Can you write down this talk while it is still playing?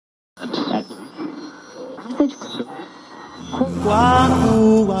message.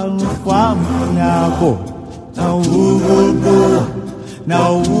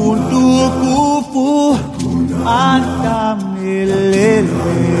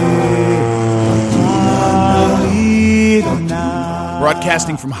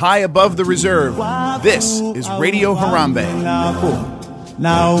 Broadcasting from high above the reserve, this is Radio Harambe.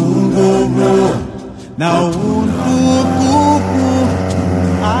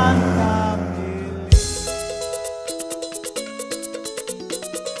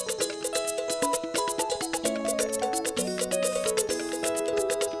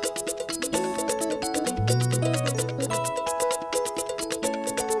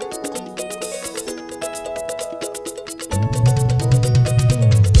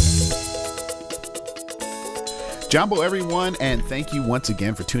 Jumbo, everyone, and thank you once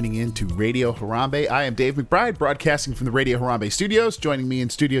again for tuning in to Radio Harambe. I am Dave McBride, broadcasting from the Radio Harambe studios. Joining me in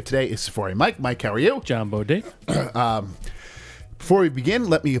studio today is Safari Mike. Mike, how are you? Jumbo Dave. Before we begin,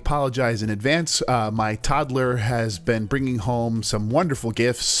 let me apologize in advance. My toddler has been bringing home some wonderful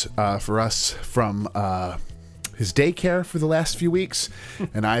gifts for us from his daycare for the last few weeks,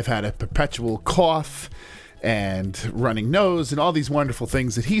 and I've had a perpetual cough and running nose and all these wonderful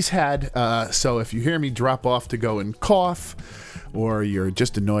things that he's had. So if you hear me drop off to go and cough, or you're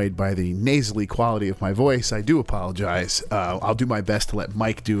just annoyed by the nasally quality of my voice, I do apologize. I'll do my best to let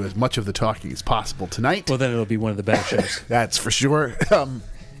Mike do as much of the talking as possible tonight. Well, then it'll be one of the better shows. That's for sure.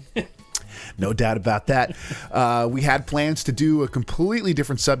 No doubt about that. We had plans to do a completely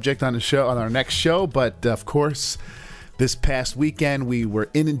different subject on the show, on our next show, but of course, this past weekend, we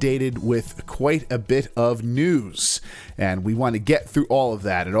were inundated with quite a bit of news, and we want to get through all of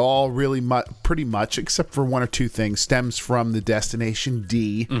that. It all really pretty much, except for one or two things, stems from the Destination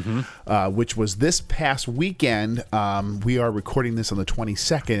D, which was this past weekend. We are recording this on the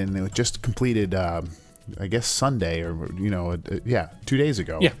 22nd, and it was just completed, I guess, Sunday, or, 2 days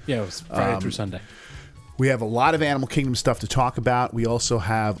ago. Yeah, it was Friday through Sunday. We have a lot of Animal Kingdom stuff to talk about. We also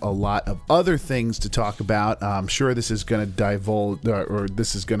have a lot of other things to talk about. I'm sure this is going to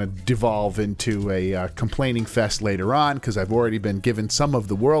devolve into a complaining fest later on, because I've already been given some of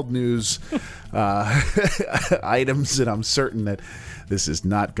the world news items, and I'm certain that this is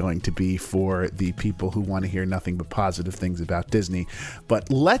not going to be for the people who want to hear nothing but positive things about Disney.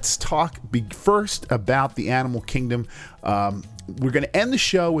 But let's talk first about the Animal Kingdom. We're going to end the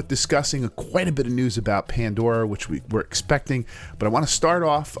show with discussing quite a bit of news about Pandora, which we're expecting. But I want to start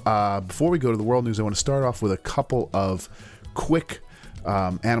off, before we go to the world news, I want to start off with a couple of quick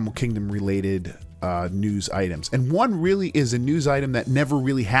Animal Kingdom related news items. And one really is a news item that never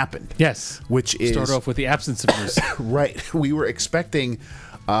really happened. Yes. Which is... Start off with the absence of news. Right. We were expecting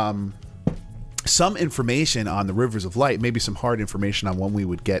some information on the Rivers of Light, maybe some hard information on when we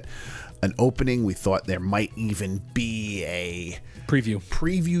would get an opening. We thought there might even be a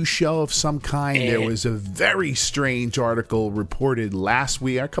preview show of some kind. There was a very strange article reported last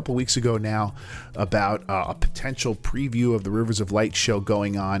week, or a couple weeks ago now, about a potential preview of the Rivers of Light show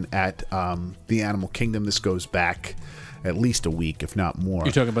going on at the Animal Kingdom. This goes back at least a week, if not more.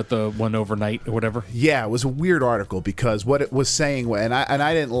 You're talking about the one overnight or whatever? Yeah, it was a weird article, because what it was saying, and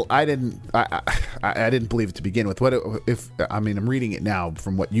I didn't believe it to begin with. I'm reading it now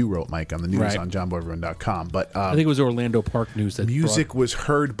from what you wrote, Mike, on the news on JumboEveryone.com. But I think it was Orlando Park News that music was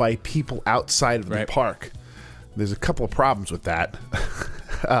heard by people outside of the park. There's a couple of problems with that.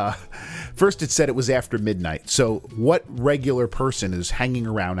 First, it said it was after midnight. So what regular person is hanging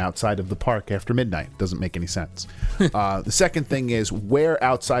around outside of the park after midnight? Doesn't make any sense. The second thing is, where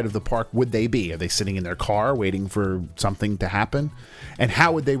outside of the park would they be? Are they sitting in their car waiting for something to happen? And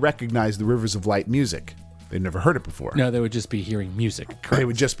how would they recognize the Rivers of Light music? They've never heard it before. No, they would just be hearing music. Correct. They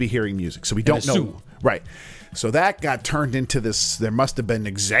would just be hearing music. So we don't know. Right. So that got turned into this. There must have been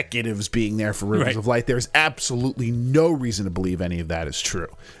executives being there for Rivers of Light. There's absolutely no reason to believe any of that is true.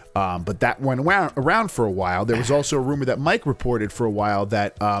 But that went around for a while. There was also a rumor that Mike reported for a while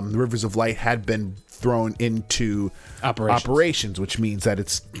that the Rivers of Light had been thrown into operations, which means that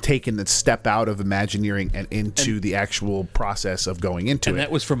it's taken the step out of Imagineering and into the actual process of going into it. And that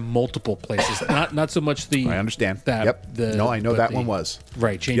was from multiple places, not so much the... I understand. That, yep. I know that one was.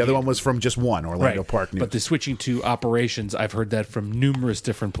 Right. The other one was from just one, Orlando Park News. But the switching to operations, I've heard that from numerous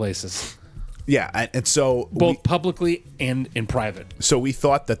different places. Yeah, and so... Both publicly and in private. So we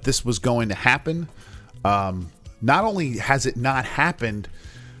thought that this was going to happen. Not only has it not happened,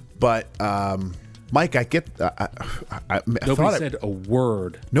 but... Mike, I get... Nobody said a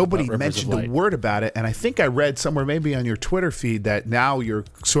word. Nobody mentioned a word about it, and I think I read somewhere, maybe on your Twitter feed, that now you're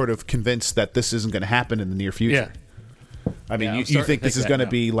sort of convinced that this isn't going to happen in the near future. I mean, Yeah, I'm you starting think to this is think going to that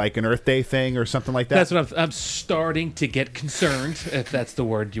now. be like an Earth Day thing or something like that? That's what I'm starting to get concerned, if that's the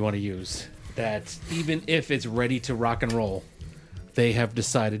word you want to use. That even if it's ready to rock and roll, they have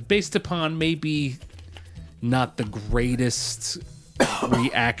decided, based upon maybe not the greatest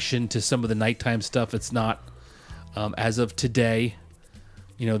reaction to some of the nighttime stuff, it's not, as of today,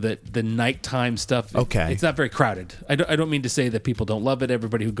 that the nighttime stuff, Okay. it's not very crowded. I don't mean to say that people don't love it.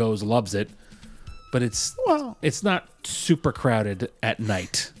 Everybody who goes loves it. But it's not super crowded at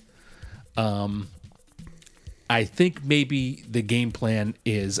night. I think maybe the game plan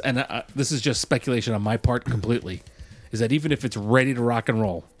is, and this is just speculation on my part completely, is that even if it's ready to rock and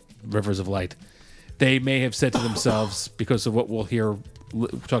roll, Rivers of Light, they may have said to themselves, because of what we'll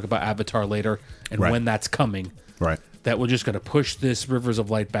talk about Avatar later, and Right. when that's coming, Right. that we're just going to push this Rivers of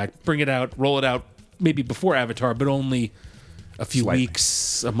Light back, bring it out, roll it out, maybe before Avatar, but only a few Slightly.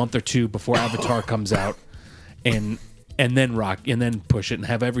 weeks, a month or two before Avatar comes out, and then push it and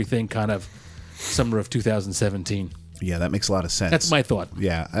have everything kind of summer of 2017. Yeah, that makes a lot of sense. That's my thought.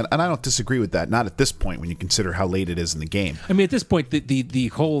 Yeah, and I don't disagree with that. Not at this point when you consider how late it is in the game. I mean, at this point, the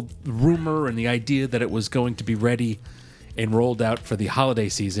whole rumor and the idea that it was going to be ready and rolled out for the holiday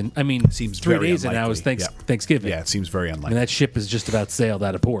season, I mean, Seems 3 very days and now is unlikely. Yeah. Thanksgiving. Yeah, it seems very And unlikely. that ship is just about sailed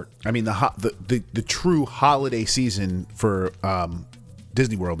out of port. I mean, the true holiday season for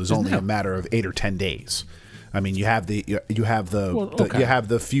Disney World is only now. a matter of 8 or 10 days. I mean, you have the okay. you have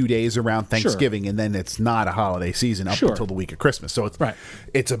the few days around Thanksgiving, and then it's not a holiday season up Sure. until the week of Christmas. So Right.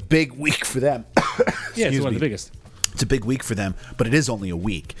 it's a big week for them. Yeah, it's Excuse one of me. the biggest. It's a big week for them, but it is only a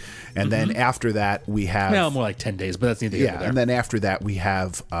week. And then after that, we have Well, more like 10 days, but that's neither here yeah, nor there. and then after that, we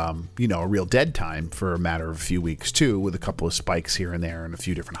have a real dead time for a matter of a few weeks too, with a couple of spikes here and there and a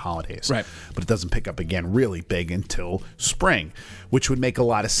few different holidays. Right. But it doesn't pick up again really big until spring, which would make a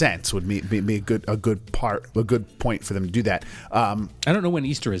lot of sense. Would be a good point for them to do that. I don't know when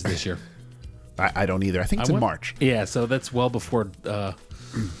Easter is this year. I don't either. I think it's in March. Yeah, so that's well before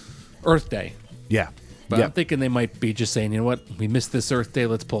Earth Day. Yeah. But yeah. I'm thinking they might be just saying, you know what, we missed this Earth Day,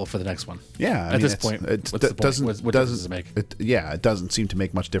 let's pull it for the next one. Yeah, I At mean, this it's- point, it what's the point? What difference does it make? It doesn't seem to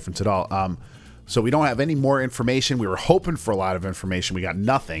make much difference at all. So we don't have any more information. We were hoping for a lot of information. We got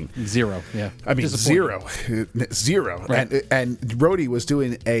nothing. Zero, yeah. I mean, Disappointing. zero. Right. And Rhodey was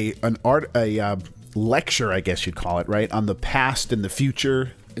doing a lecture, I guess you'd call it, right, on the past and the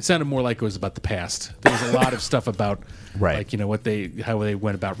future. It sounded more like it was about the past. There was a lot of stuff about, Right. like, how they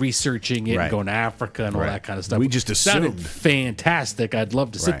went about researching it Right. and going to Africa and all Right. that kind of stuff. We just It sounded assumed. fantastic. I'd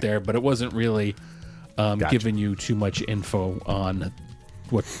love to sit Right. there, but it wasn't really Gotcha. giving you too much info on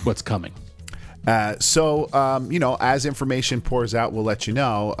what's coming. So, as information pours out, we'll let you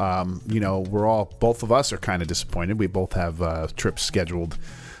know. Both of us are kind of disappointed. We both have trips scheduled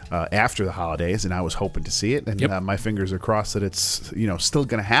after the holidays, and I was hoping to see it, and Yep. my fingers are crossed that it's still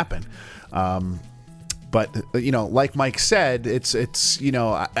going to happen. But like Mike said, it's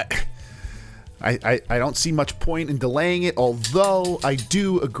I don't see much point in delaying it, although I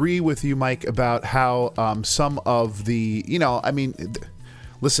do agree with you, Mike, about how some of the,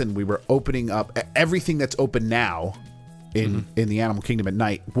 listen, we were opening up everything that's open now in the Animal Kingdom at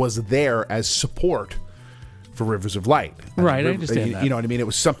night was there as support for Rivers of Light. Right, I understand that. You know what I mean? It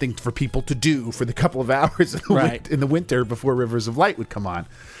was something for people to do for the couple of hours in the winter before Rivers of Light would come on.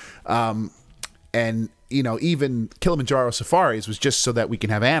 And, even Kilimanjaro Safaris was just so that we can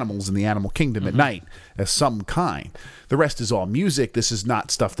have animals in the Animal Kingdom at night of some kind. The rest is all music. This is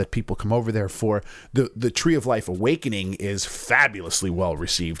not stuff that people come over there for. The Tree of Life Awakening is fabulously well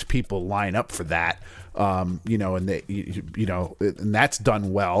received. People line up for that. And that's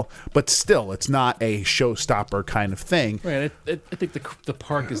done well. But still, it's not a showstopper kind of thing. Right. I think the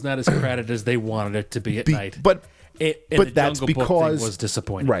park is not as crowded as they wanted it to be at night. But the that's Jungle Book because thing was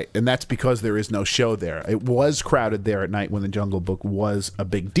disappointing. Right, and that's because there is no show there. It was crowded there at night when the Jungle Book was a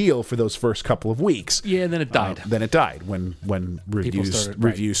big deal for those first couple of weeks. Yeah, and then it died. Then it died when reviews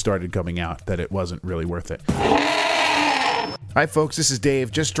started started coming out that it wasn't really worth it. All right, folks, this is Dave,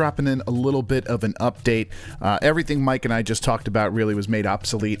 just dropping in a little bit of an update. Everything Mike and I just talked about really was made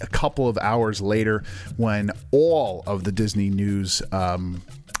obsolete a couple of hours later when all of the Disney news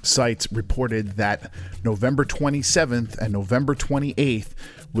sites reported that November 27th and November 28th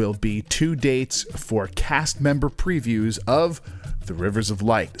will be 2 dates for cast member previews of The Rivers of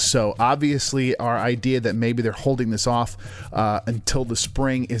Light. So obviously our idea that maybe they're holding this off until the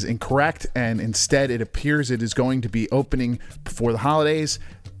spring is incorrect, and instead it appears it is going to be opening before the holidays.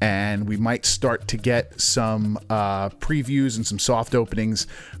 and we might start to get some previews and some soft openings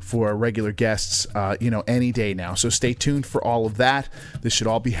for regular guests, any day now. So stay tuned for all of that. This should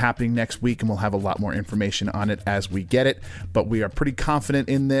all be happening next week, and we'll have a lot more information on it as we get it. But we are pretty confident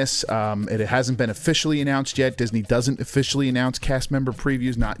in this. It hasn't been officially announced yet. Disney doesn't officially announce cast member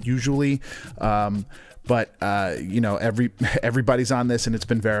previews, not usually. But everybody's on this, and it's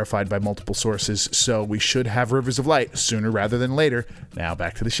been verified by multiple sources. So we should have Rivers of Light sooner rather than later. Now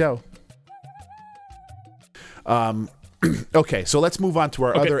back to the show. Okay, so let's move on to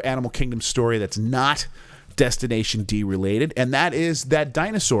our other Animal Kingdom story that's not Destination D related, and that is that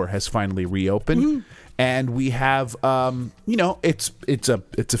Dinosaur has finally reopened. Mm-hmm. And we have, it's a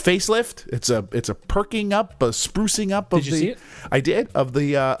facelift. It's a perking up, a sprucing up of Did you see it? I did of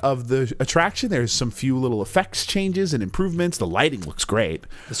the attraction. There's some few little effects changes and improvements. The lighting looks great.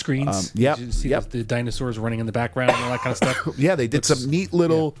 The screens. Yep. Did you see the dinosaurs running in the background and all that kind of stuff? Yeah, they did some neat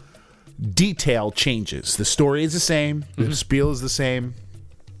little detail changes. The story is the same. The spiel is the same.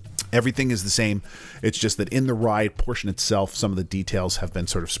 Everything is the same. It's just that in the ride portion itself, some of the details have been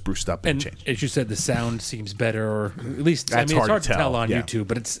sort of spruced up and changed. As you said, the sound seems better, or at least That's it's hard to to tell on yeah. YouTube,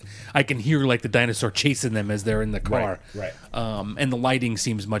 but I can hear like the dinosaur chasing them as they're in the car. Right. And the lighting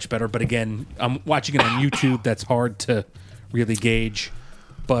seems much better. But again, I'm watching it on YouTube. That's hard to really gauge.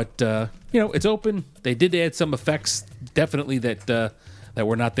 But it's open. They did add some effects, definitely that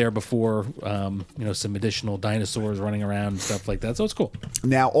were not there before. Some additional dinosaurs running around and stuff like that. So it's cool.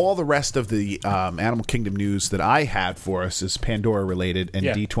 Now, all the rest of the Animal Kingdom news that I had for us is Pandora related and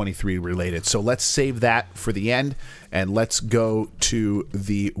D23 related. So let's save that for the end, and let's go to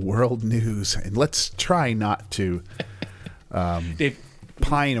the world news, and let's try not to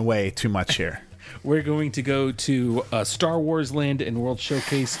pine away too much here. We're going to go to Star Wars Land and World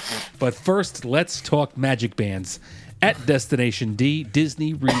Showcase, but first, let's talk Magic Bands. At Destination D,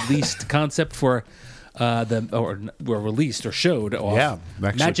 Disney released concept for released or showed off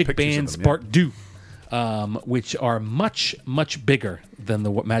Magic Bands Part 2, which are much, much bigger than the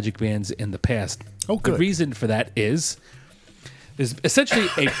Magic Bands in the past. Oh, good. The reason for that is there's essentially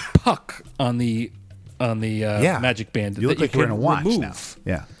a puck on the Magic Band. You look like you're in a watch now.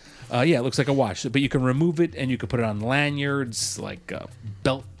 Yeah. It looks like a watch, but you can remove it and you can put it on lanyards, like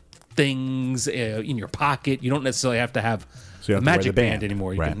belt things in your pocket. You don't necessarily have to have a Magic Band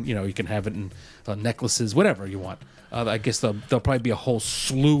anymore. You can, you can have it in necklaces, whatever you want. I guess there'll probably be a whole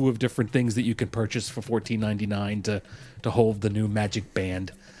slew of different things that you can purchase for $14.99 to hold the new Magic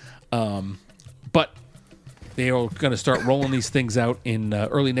Band. But they are going to start rolling these things out in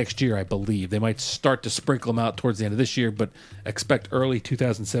early next year, I believe. They might start to sprinkle them out towards the end of this year, but expect early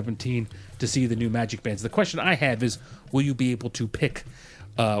 2017 to see the new Magic Bands. The question I have is, will you be able to pick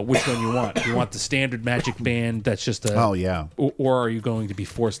which one you want? Do you want the standard Magic Band that's just a... Oh, yeah. Or are you going to be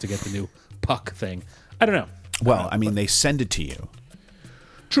forced to get the new puck thing? I don't know. Well, they send it to you.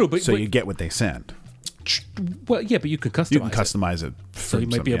 True, but... So you get what they send. Well, yeah, but you could customize it. You can custimise it. So you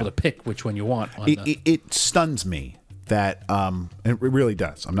might be able to pick which one you want. It stuns me that... it really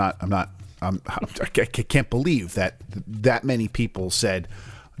does. I can't believe that many people said,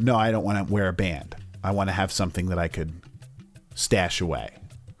 no, I don't want to wear a band. I want to have something that I could stash away.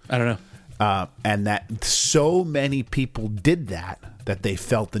 I don't know. And that so many people did that they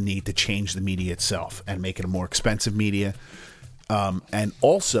felt the need to change the media itself and make it a more expensive media. And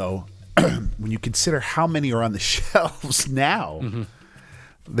also, when you consider how many are on the shelves now,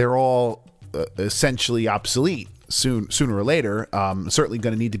 they're all essentially obsolete sooner or later. Certainly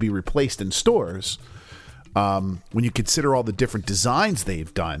going to need to be replaced in stores. When you consider all the different designs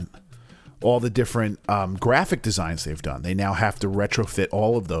they've done, all the different graphic designs they've done, they now have to retrofit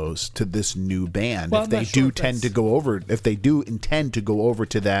all of those to this new band. Well, if they do intend to go over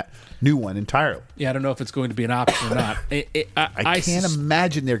to that new one entirely. Yeah, I don't know if it's going to be an option or not. I can't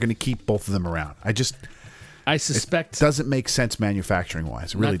imagine they're going to keep both of them around. I suspect it doesn't make sense manufacturing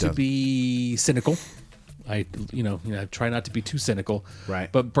wise. It really doesn't. Not to be cynical. I try not to be too cynical.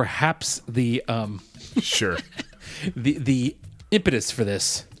 Right. But perhaps the sure. the impetus for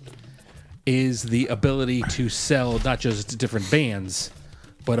this is the ability to sell not just different bands,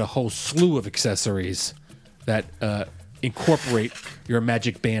 but a whole slew of accessories that incorporate your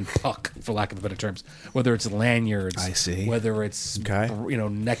Magic Band puck, for lack of better terms. Whether it's lanyards, I see. Whether it's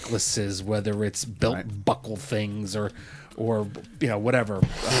necklaces, whether it's belt buckle things, or whatever,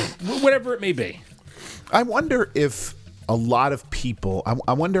 whatever it may be. I wonder if a lot of people.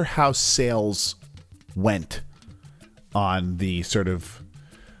 I wonder how sales went on the sort of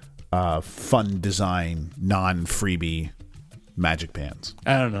fun design, non-freebie Magic Bands.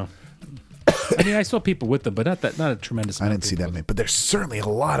 I don't know. I mean, I saw people with them, but not a tremendous I amount. didn't see that many, but there's certainly a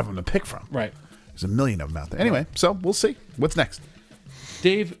lot of them to pick from. Right. There's a million of them out there. Anyway, so we'll see. What's next?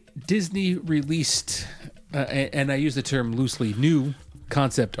 Dave, Disney released, and I use the term loosely, new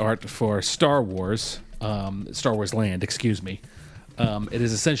concept art for Star Wars Land, excuse me. It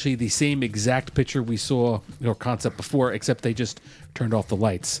is essentially the same exact picture we saw, concept before, except they just turned off the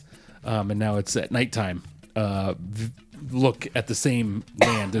lights. And now it's at nighttime. Look at the same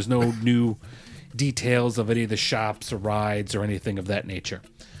land. There's no new details of any of the shops or rides or anything of that nature.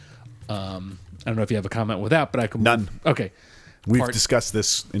 I don't know if you have a comment with that, but I can... None. Okay. We've discussed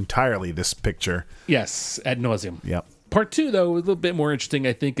this entirely, this picture. Yes, ad nauseum. Yep. Part 2, though, a little bit more interesting,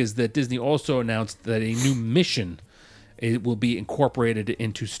 I think, is that Disney also announced that a new mission it will be incorporated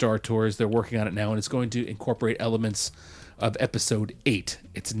into Star Tours. They're working on it now, and it's going to incorporate elements of Episode 8.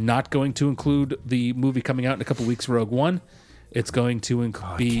 It's not going to include the movie coming out in a couple weeks, Rogue One. It's going to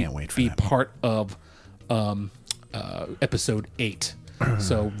be part of Episode 8.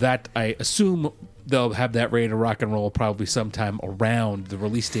 So that, I assume, they'll have that ready to rock and roll probably sometime around the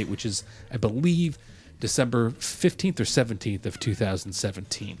release date, which is, I believe, December 15th or 17th of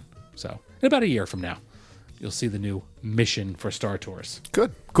 2017. So in about a year from now, you'll see the new mission for Star Tours.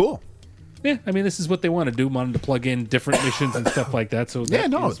 Good. Cool. Yeah, I mean, this is what they want to do. Wanted to plug in different missions and stuff like that. So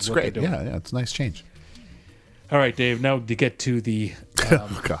it's great. Yeah, it's a nice change. All right, Dave. Now to get to the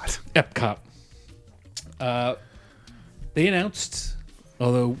oh God, Epcot. They announced,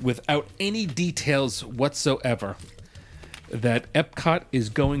 although without any details whatsoever, that Epcot is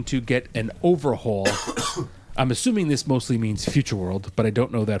going to get an overhaul. I'm assuming this mostly means Future World, but I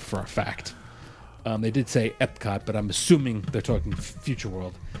don't know that for a fact. They did say Epcot, but I'm assuming they're talking Future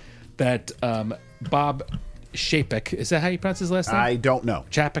World. That Bob Chapek, is that how you pronounce his last name? I don't know.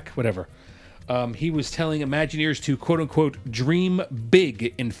 Chapek, whatever. He was telling Imagineers to, quote-unquote, dream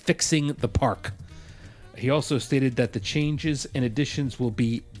big in fixing the park. He also stated that the changes and additions will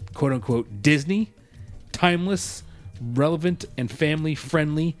be, quote-unquote, Disney, timeless, relevant, and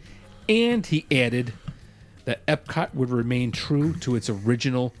family-friendly. And he added that Epcot would remain true to its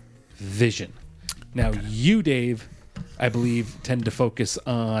original vision. Now, you, Dave, I believe, tend to focus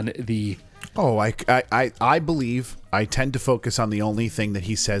on the... Oh, I believe I tend to focus on the only thing that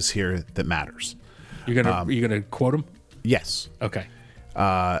he says here that matters. You're gonna quote him? Yes. Okay.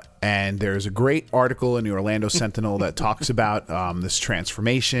 And there's a great article in the Orlando Sentinel that talks about this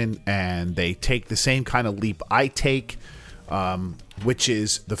transformation, and they take the same kind of leap I take, which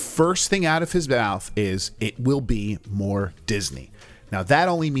is the first thing out of his mouth is it will be more Disney. Now, that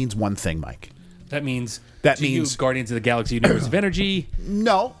only means one thing, Mike. That means you, Guardians of the Galaxy Universe of Energy.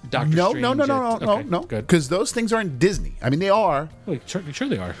 No, no, because those things aren't Disney. I mean, they are. Well, sure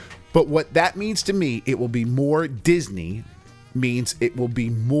they are. But what that means to me, it will be more Disney, means it will be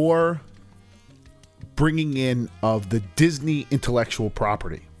more bringing in of the Disney intellectual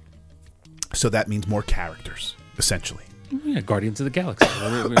property. So that means more characters, essentially. Yeah, Guardians of the Galaxy.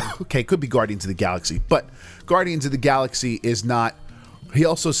 Okay, could be Guardians of the Galaxy, but Guardians of the Galaxy is not. He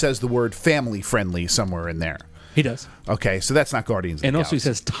also says the word family friendly somewhere in there. He does. Okay, so that's not Guardians of the Galaxy. And also he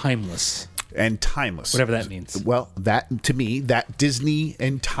Galaxy. says timeless. And timeless. Whatever that means. Well, that to me, that Disney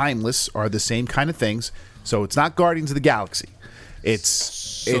and timeless are the same kind of things. So it's not Guardians of the Galaxy.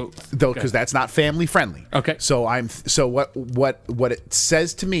 Because that's not family friendly. Okay. So what it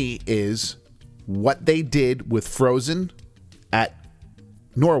says to me is what they did with Frozen at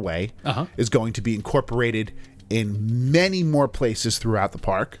Norway is going to be incorporated in many more places throughout the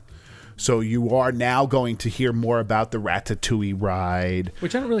park. So you are now going to hear more about the Ratatouille ride.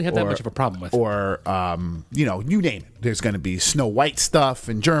 Which I don't really have that much of a problem with. Or, you name it. There's going to be Snow White stuff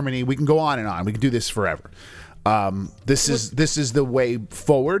in Germany. We can go on and on. We can do this forever. This is the way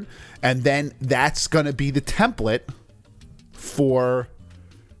forward. And then that's going to be the template for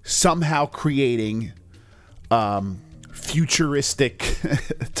somehow creating futuristic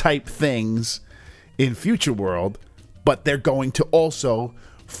type things in Future World, but they're going to also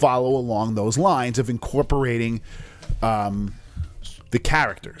follow along those lines of incorporating the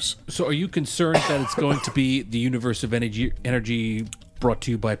characters. So are you concerned that it's going to be the universe of energy brought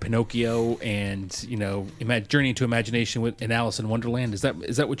to you by Pinocchio and, Journey into Imagination in Alice in Wonderland? Is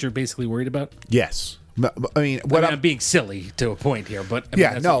that what you're basically worried about? Yes. I'm being silly to a point here, but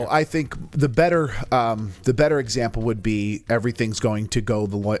I think the better example would be everything's going to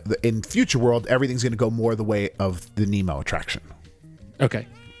go in Future World. Everything's going to go more the way of the Nemo attraction. Okay,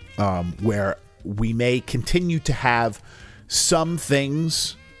 where we may continue to have some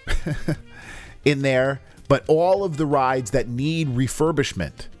things in there, but all of the rides that need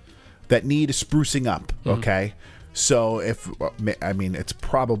refurbishment, that need sprucing up, okay, So it's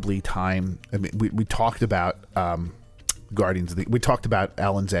probably time. I mean, we talked about Guardians of the. We talked about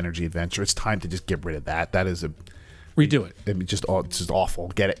Ellen's Energy Adventure. It's time to just get rid of that. That is redo it. I mean, it's just awful.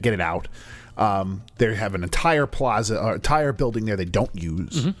 Get it out. They have an entire plaza, or entire building there they don't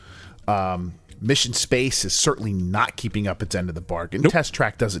use. Mission Space is certainly not keeping up its end of the bargain. Nope. Test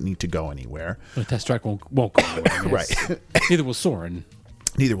Track doesn't need to go anywhere. The Test Track won't go anywhere. I mean, Right. Neither will Soren.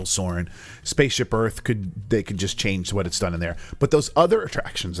 Neither will Soren. Spaceship Earth could just change what it's done in there. But those other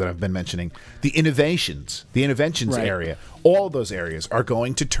attractions that I've been mentioning, the innovations Right. area, all those areas are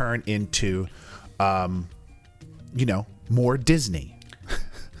going to turn into, more Disney.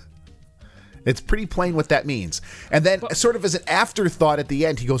 It's pretty plain what that means. And then, sort of as an afterthought at the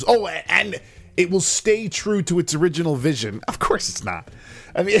end, he goes, "Oh, and it will stay true to its original vision." Of course, it's not.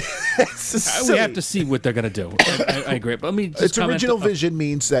 I mean, it's just We have to see what they're going to do. I agree. But let me just its comment original vision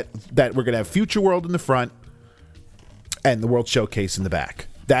means that we're going to have Future World in the front and the World Showcase in the back.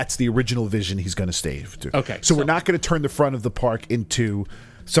 That's the original vision he's going to stay to. Okay, So we're not going to turn the front of the park into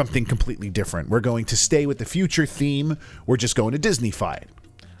something completely different. We're going to stay with the future theme. We're just going to Disney-fy it.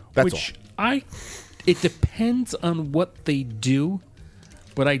 That's all. It depends on what they do,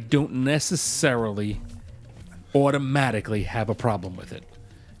 but I don't necessarily automatically have a problem with it.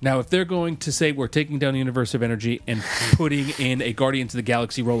 Now, if they're going to say we're taking down the Universe of Energy and putting in a Guardians of the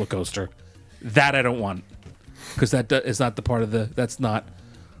Galaxy roller coaster, that I don't want, because that's not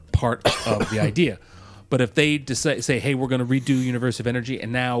part of the idea. But if they say, hey, we're going to redo Universe of Energy,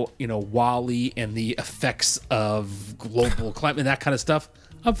 and now WALL-E and the effects of global climate and that kind of stuff,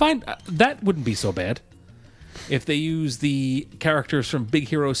 I'm fine. That wouldn't be so bad. If they use the characters from Big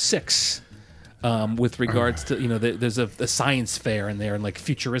Hero 6. With regards to, there's a science fair in there and like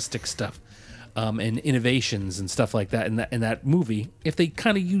futuristic stuff and innovations and stuff like that in that movie. If they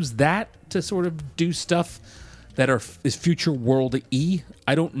kind of use that to sort of do stuff that is future world-y,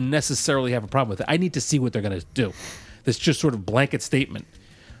 I don't necessarily have a problem with it. I need to see what they're going to do. This just sort of blanket statement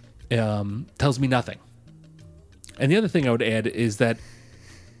tells me nothing. And the other thing I would add is that,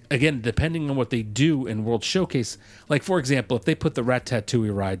 again, depending on what they do in World Showcase, like, for example, if they put the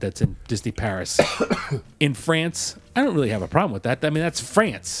Ratatouille ride that's in Disney Paris in France, I don't really have a problem with that. I mean, that's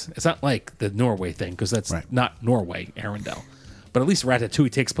France. It's not like the Norway thing, because that's not Norway, Arendelle. But at least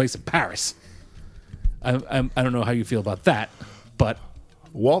Ratatouille takes place in Paris. I don't know how you feel about that, but...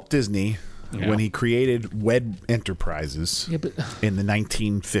 Walt Disney, when he created Wed Enterprises in the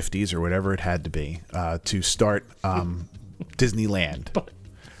 1950s or whatever it had to be, to start Disneyland...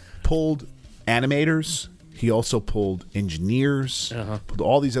 pulled animators. He also pulled engineers, pulled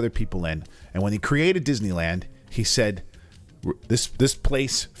all these other people in. And when he created Disneyland, he said, this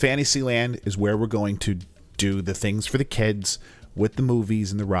place, Fantasyland, is where we're going to do the things for the kids with the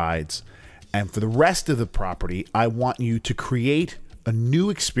movies and the rides. And for the rest of the property, I want you to create a new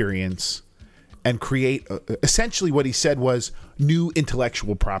experience and create, essentially what he said was, new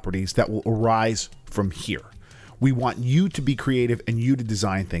intellectual properties that will arise from here. We want you to be creative and you to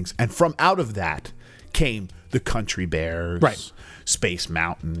design things. And from out of that came the Country Bears, Space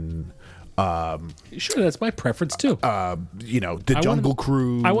Mountain. Sure, that's my preference too. The Jungle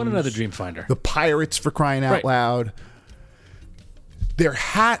Cruise. I want another Dreamfinder. The Pirates, for crying out loud.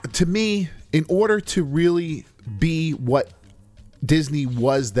 To me, in order to really be what Disney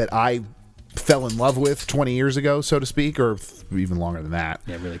was that I fell in love with 20 years ago, so to speak, or even longer than that.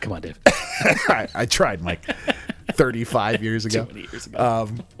 Yeah, really. Come on, Dave. I tried, Mike. 35 years ago. Too many years ago.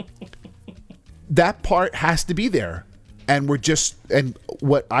 That part has to be there. And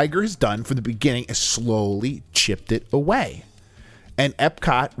what Iger has done from the beginning is slowly chipped it away. And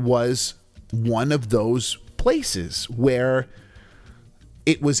Epcot was one of those places where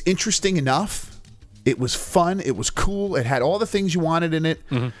it was interesting enough. It was fun. It was cool. It had all the things you wanted in it.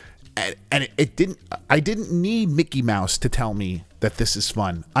 Mm-hmm. And I didn't need Mickey Mouse to tell me that this is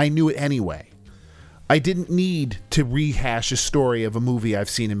fun. I knew it anyway. I didn't need to rehash a story of a movie I've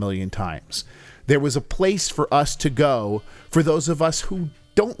seen a million times. There was a place for us to go for those of us who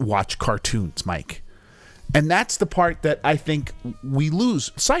don't watch cartoons, Mike. And that's the part that I think we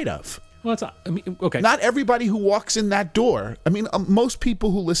lose sight of. Well, okay. Not everybody who walks in that door. I mean, most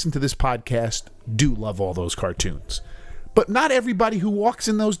people who listen to this podcast do love all those cartoons. But not everybody who walks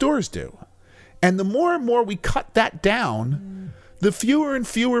in those doors do. And the more and more we cut that down, the fewer and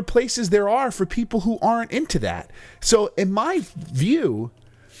fewer places there are for people who aren't into that. So in my view,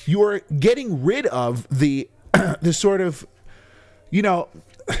 you're getting rid of the sort of,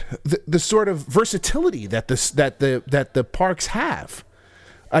 the sort of versatility that the parks have.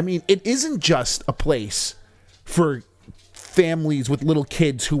 I mean, it isn't just a place for families with little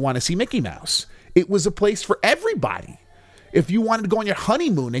kids who want to see Mickey Mouse. It was a place for everybody. If you wanted to go on your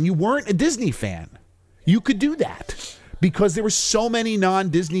honeymoon and you weren't a Disney fan, you could do that because there were so many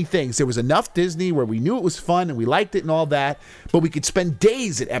non-Disney things. There was enough Disney where we knew it was fun and we liked it and all that, but we could spend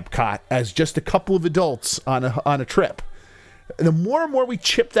days at Epcot as just a couple of adults on a trip. And the more and more we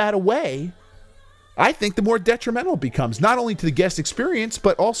chip that away, I think the more detrimental it becomes, not only to the guest experience,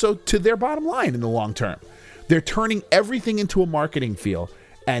 but also to their bottom line in the long term. They're turning everything into a marketing field.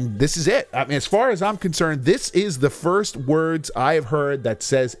 And this is it. I mean, as far as I'm concerned, this is the first words I have heard that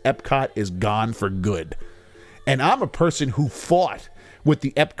says Epcot is gone for good. And I'm a person who fought with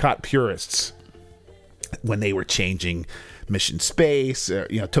the Epcot purists when they were changing Mission Space,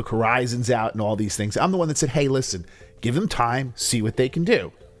 took Horizons out and all these things. I'm the one that said, hey, listen, give them time, see what they can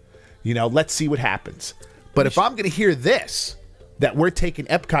do. Let's see what happens. But if I'm going to hear this, that we're taking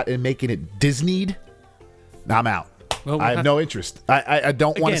Epcot and making it Disneyed, I'm out. Well, I have no interest. I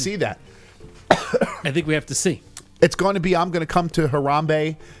don't want to see that. I think we have to see. It's going to be, I'm going to come to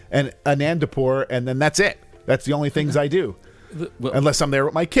Harambe and Anandapur, and then that's it. That's the only things I do. Unless I'm there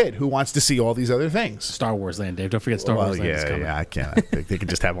with my kid who wants to see all these other things. Star Wars Land, Dave. Don't forget Star Wars Land is coming. Yeah, I can't. They can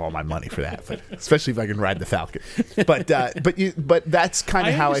just have all my money for that, but especially if I can ride the Falcon. But that's kind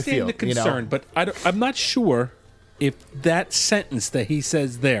of how I feel. I understand the concern, but I'm not sure if that sentence that he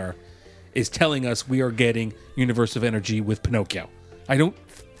says there is telling us we are getting Universe of Energy with Pinocchio. I don't.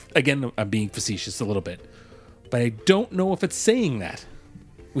 Again, I'm being facetious a little bit, but I don't know if it's saying that.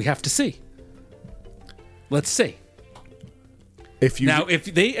 We have to see. Let's see. If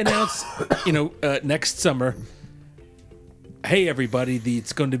they announce, next summer, hey everybody,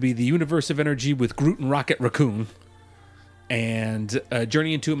 it's going to be the Universe of Energy with Groot and Rocket Raccoon, and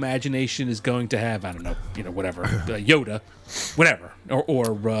Journey into Imagination is going to have, I don't know, whatever, Yoda, whatever,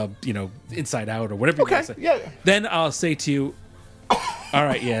 or Inside Out or whatever you want to say. Yeah. Then I'll say to you, all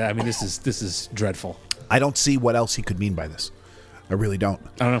right, yeah, I mean this is dreadful. I don't see what else he could mean by this. I really don't.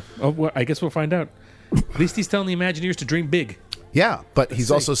 I don't know. Oh, well, I guess we'll find out. At least he's telling the Imagineers to dream big. Yeah, but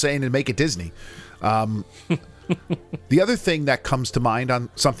he's also saying to make it Disney. The other thing that comes to mind on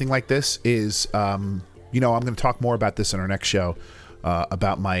something like this is, I'm going to talk more about this in our next show,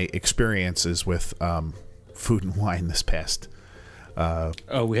 about my experiences with food and wine this past we got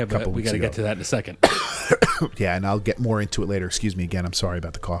to get to that in a second. Yeah, and I'll get more into it later. Excuse me again. I'm sorry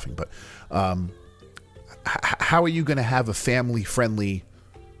about the coughing, but how are you going to have a family-friendly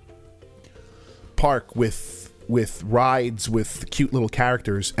park with rides with cute little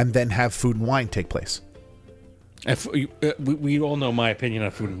characters and then have food and wine take place? We all know my opinion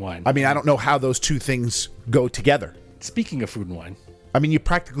on food and wine. I mean, I don't know how those two things go together. Speaking of food and wine, I mean, you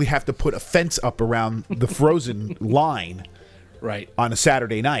practically have to put a fence up around the Frozen line, right, on a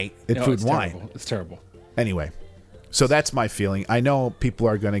Saturday night at food and wine. Terrible. It's terrible. Anyway, so that's my feeling. I know people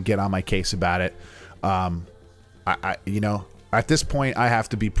are going to get on my case about it. At this point, I have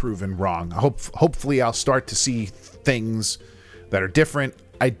to be proven wrong. Hopefully, I'll start to see things that are different.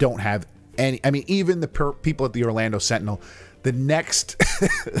 I don't have any. I mean, even the people at the Orlando Sentinel, the next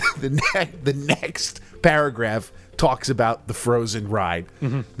the next paragraph talks about the Frozen ride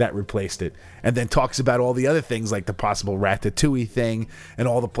that replaced it, and then talks about all the other things like the possible Ratatouille thing and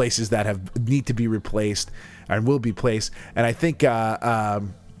all the places that need to be replaced and will be placed. And I think I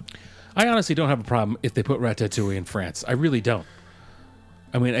honestly don't have a problem if they put Ratatouille in France. I really don't.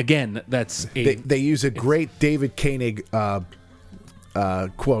 I mean, again, that's they use a great David Koenig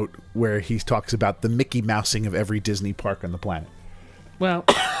quote where he talks about the Mickey Mousing of every Disney park on the planet. Well,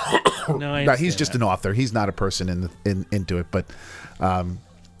 no, he's just an author. He's not a person into it, but that's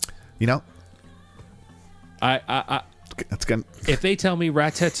gonna. If they tell me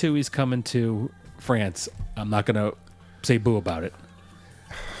Ratatouille is coming to France, I'm not gonna say boo about it.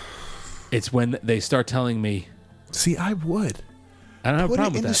 It's when they start telling me. See, I would. I don't have a problem with that.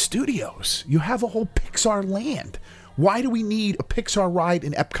 Put it in the studios. You have a whole Pixar land. Why do we need a Pixar ride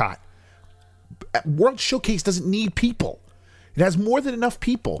in Epcot? World Showcase doesn't need people. It has more than enough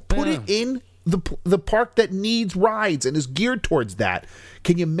people. Put it in the park that needs rides and is geared towards that.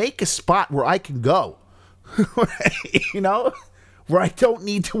 Can you make a spot where I can go? Where I don't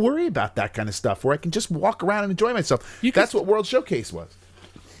need to worry about that kind of stuff. Where I can just walk around and enjoy myself. That's what World Showcase was.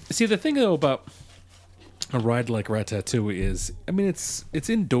 See, the thing though about a ride like Ratatouille is, I mean, it's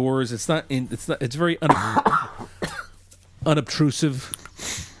indoors. It's It's very unobtrusive.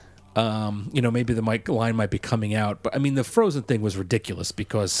 Maybe the line might be coming out, but I mean, the Frozen thing was ridiculous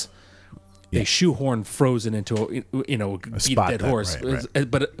because they shoehorn Frozen into a beat spot dead that- horse. right.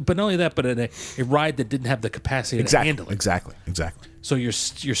 But not only that, but a ride that didn't have the capacity to handle it. Exactly. So you're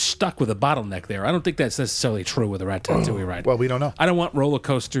stuck with a bottleneck there. I don't think that's necessarily true with a Ratatouille ride. Well, we don't know. I don't want roller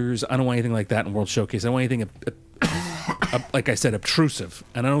coasters. I don't want anything like that in World Showcase. I want anything, like I said, obtrusive.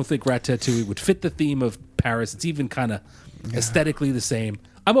 And I don't think Ratatouille would fit the theme of Paris. It's even kind of aesthetically the same.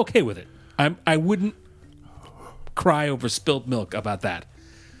 I'm okay with it. I wouldn't cry over spilled milk about that.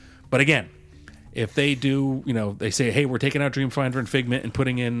 But again, if they do, they say, hey, we're taking out Dreamfinder and Figment and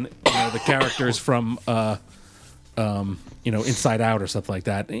putting in the characters from Inside Out or something like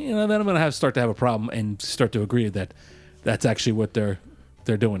that, then I'm going to start to have a problem and start to agree that that's actually what they're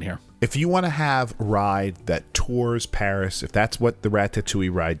doing here. If you want to have a ride that tours Paris, if that's what the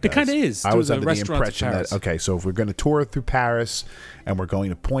Ratatouille ride does, it kind of is. I was the under the restaurants of impression Paris. that okay, so if we're going to tour through Paris and we're going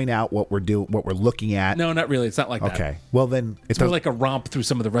to point out what we're looking at, No, not really. It's not like that. okay, well then It's more like a romp through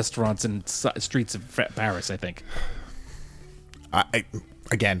some of the restaurants and streets of Paris, I think.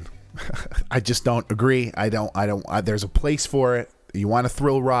 Again, I just don't agree. I don't. There's a place for it. You want a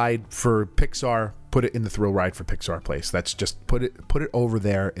thrill ride for Pixar? Put it in the thrill ride for Pixar place. That's just put it over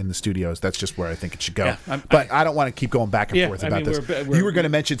there in the studios. That's just where I think it should go. Yeah, but I don't want to keep going back and Yeah, forth I about mean, this. we're- You were going to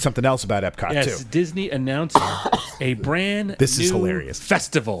mention something else about Epcot Yes, too. Disney announced a brand This is new hilarious.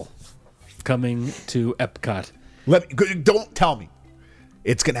 festival coming to Epcot. Don't tell me.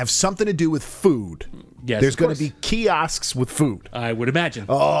 It's going to have something to do with food. Yes, There's of going course. to be kiosks with food. I would imagine.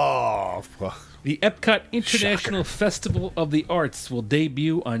 Oh, The Epcot International Festival of the Arts will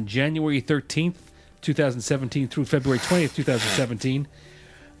debut on January 13th, 2017 through February 20th, 2017.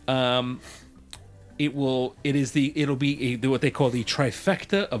 It'll be what they call the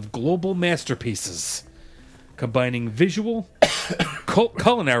trifecta of global masterpieces, combining visual,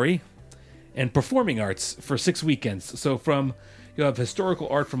 culinary, and performing arts for 6 weekends. So you'll have historical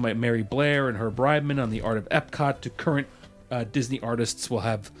art from Mary Blair and Herb Reibman on the art of Epcot to current Disney artists will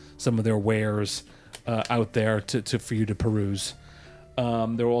have some of their wares out there for you to peruse.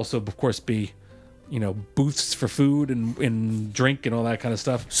 There will also, of course, be booths for food and drink and all that kind of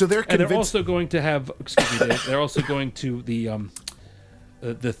stuff. So they're also going to have. Excuse me. They're also going to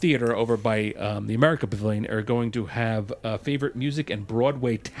the theater over by the America Pavilion are going to have favorite music and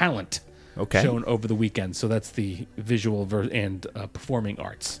Broadway talent shown over the weekend. So that's the visual and performing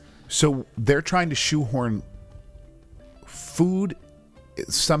arts. So they're trying to shoehorn food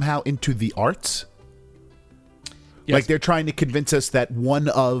somehow into the arts? Yes. Like they're trying to convince us that one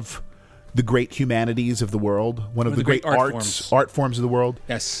of the great humanities of the world, one of the great art forms of the world,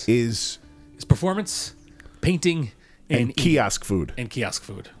 Yes. is It's performance, painting, and kiosk food. and kiosk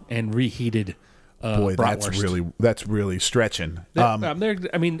food and reheated. Boy, bratwurst. that's really stretching.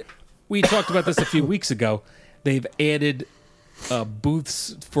 We talked about this a few weeks ago. They've added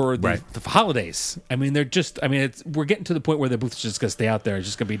booths for the holidays. We're getting to the point where the booths are just going to stay out there. It's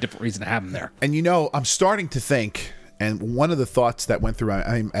just going to be a different reason to have them there. And I'm starting to think, and one of the thoughts that went through,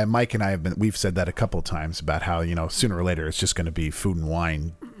 and Mike and I we've said that a couple of times about how sooner or later it's just going to be food and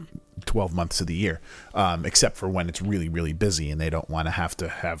wine 12 months of the year, except for when it's really, really busy and they don't want to have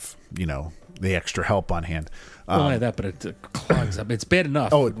the extra help on hand. Not only that, but it clogs up. It's bad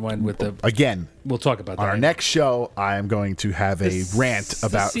enough. Again, we'll talk about that on our next show. I am going to have a rant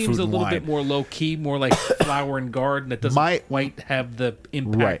about this food seems a and little wine. bit more low key, more like Flower and Garden. That doesn't quite have the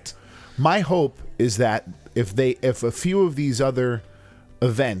impact. Right. My hope is that if a few of these other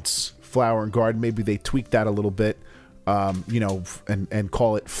events, Flower and Garden, maybe they tweak that a little bit, and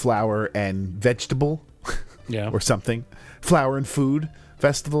call it Flower and Vegetable, or something, Flower and Food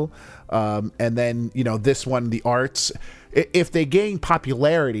Festival, and then this one, the arts. If they gain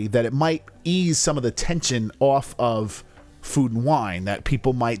popularity, that it might ease some of the tension off of food and wine. That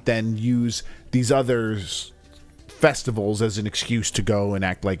people might then use these others festivals as an excuse to go and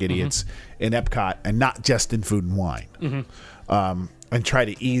act like idiots in Epcot and not just in food and wine, and try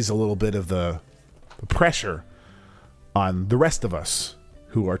to ease a little bit of the pressure on the rest of us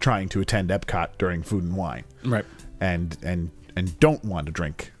who are trying to attend Epcot during food and wine, Right. and don't want to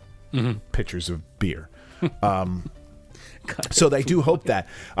drink pitchers of beer. So I do hope that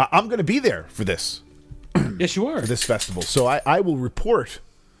I'm going to be there for this. Yes, you are. For this festival, so I will report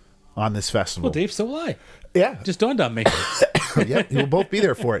on this festival. Well, Dave, so will I. Yeah, Just dawned on me. yeah, you'll both be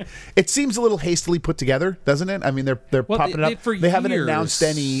there for it. It seems a little hastily put together, doesn't it? I mean, they're popping it up. They haven't announced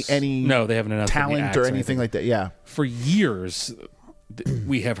any No, they haven't announced any talent acts or anything like that. Yeah, For years,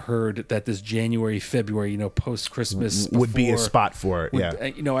 we have heard that this January, February, post Christmas would be a spot for it.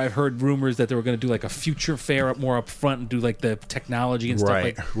 Yeah, I've heard rumors that they were going to do like a future fair up more up front and do like the technology and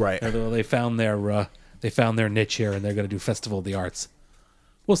stuff. Right. They found their niche here, and they're going to do Festival of the Arts.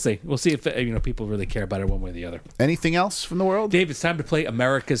 We'll see. We'll see if people really care about it one way or the other. Anything else from the world? Dave, it's time to play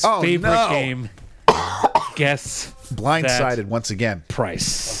America's Oh, favorite no. game. Guess Blindsided that once again.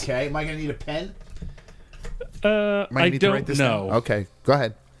 price. Okay, am I going to need a pen? I don't know. Down? Okay, go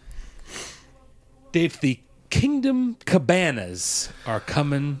ahead. Dave, the Kingdom Cabanas are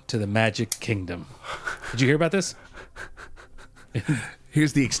coming to the Magic Kingdom. Did you hear about this?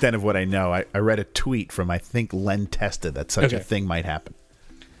 Here's the extent of what I know. I read a tweet from, I think, Len Testa that such a Okay. thing might happen.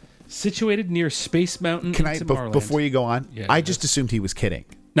 Situated near Space Mountain Can in I, Tomorrowland. before you go on, Yeah, I yes. just assumed he was kidding.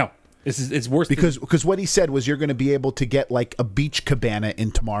 No, it's worse Because what he said was you're going to be able to get like a beach cabana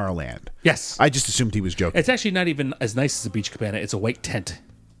in Tomorrowland. Yes. I just assumed he was joking. It's actually not even as nice as a beach cabana. It's a white tent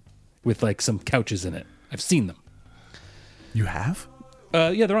with like some couches in it. I've seen them. You have?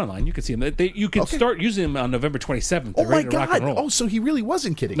 Yeah, they're online. You can see them. You can start using them on November 27th. Oh They're my ready to rock God. and roll. Oh, so he really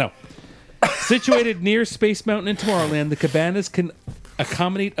wasn't kidding. No. Situated near Space Mountain in Tomorrowland, the cabanas can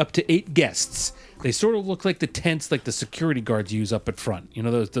accommodate up to 8 guests. They sort of look like the tents like the security guards use up at front. You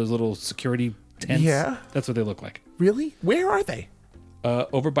know those little security tents? Yeah. That's what they look like. Really? Where are they?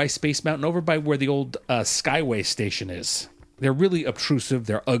 Over by Space Mountain, over by where the old Skyway station is. They're really obtrusive.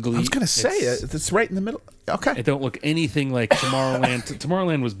 They're ugly. I was going to say, it's right in the middle. Okay. It don't look anything like Tomorrowland.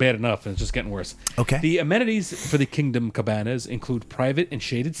 Tomorrowland was bad enough, and it's just getting worse. Okay. The amenities for the Kingdom Cabanas include private and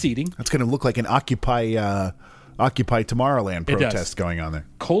shaded seating, That's going to look like an Occupy Tomorrowland It does. protest going on there.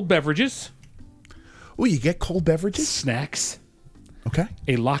 cold beverages, Oh, you get cold beverages? snacks, Okay.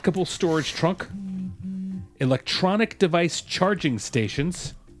 a lockable storage trunk, electronic device charging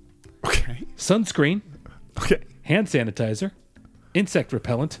stations, Okay. sunscreen, Okay. hand sanitizer, insect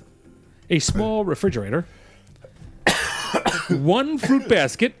repellent, a small refrigerator, 1 fruit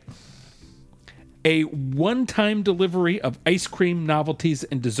basket, a one-time delivery of ice cream, novelties,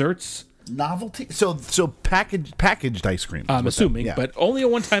 and desserts. Novelty? So packaged ice cream. is I'm what that- assuming, yeah. but only a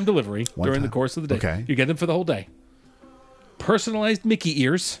one-time delivery during the time. course of the day. Okay. You get them for the whole day. Personalized Mickey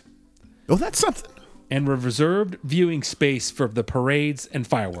ears Oh, that's something. and reserved viewing space for the parades and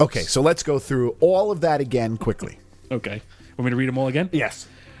fireworks. Okay, so let's go through all of that again quickly. Okay. Want me to read them all again? Yes.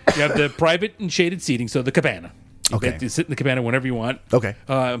 You have the private and shaded seating, so the cabana. You Okay. get to sit in the cabana whenever you want. Okay.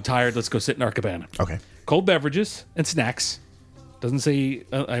 I'm tired. Let's go sit in our cabana. Okay. Cold beverages and snacks. Doesn't say,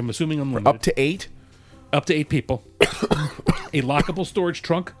 I'm assuming unlimited. Up to 8. Up to 8 people. A lockable storage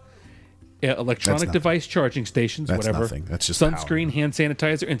trunk. Electronic nothing. device charging stations, That's whatever. nothing. That's just sunscreen, hand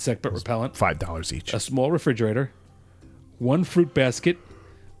sanitizer, insect repellent. $5 each. A small refrigerator. 1 fruit basket.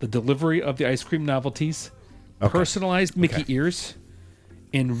 The delivery of the ice cream novelties. Okay. Personalized Mickey ears.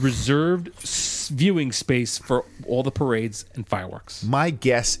 And reserved viewing space for all the parades and fireworks. My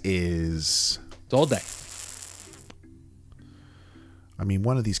guess is, It's all day. I mean,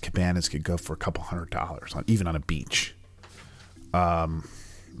 one of these cabanas could go for a couple $100, even on a beach.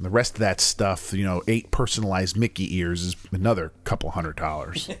 The rest of that stuff, 8 personalized Mickey ears is another couple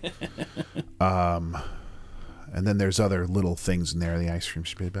 $100. And then there's other little things in there. The ice cream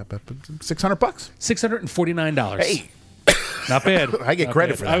should be about $600. $649. Hey, Not bad. I get Not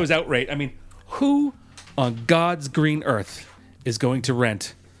credit bad. for that. I was outraged. I mean, who on God's green earth is going to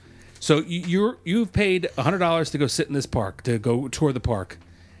rent? So you've paid $100 to go sit in this park, to go tour the park.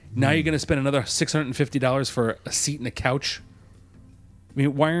 Now you're going to spend another $650 for a seat and a couch. I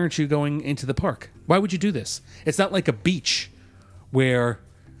mean, why aren't you going into the park? Why would you do this? It's not like a beach where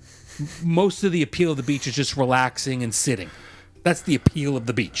most of the appeal of the beach is just relaxing and sitting. That's the appeal of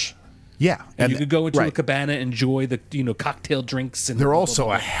the beach. yeah. And you could go into a right. cabana, enjoy the cocktail drinks, and They're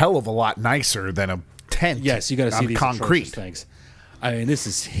also a hell of a lot nicer than a tent. yes, you got to see on these concrete. atrocious things. I mean, this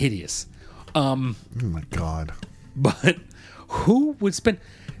is hideous. Oh my God. But who would spend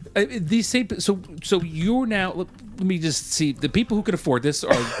these same? So you're now. Let me just see. The people who can afford this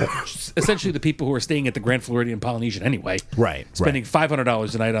are essentially the people who are staying at the Grand Floridian Polynesian anyway. Right. Spending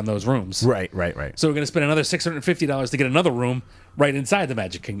 $500 a night on those rooms. Right. So we're going to spend another $650 to get another room right inside the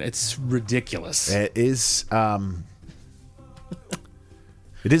Magic Kingdom. It's ridiculous. It is.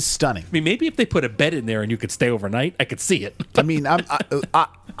 It is stunning. I mean, maybe if they put a bed in there and you could stay overnight, I could see it. I mean,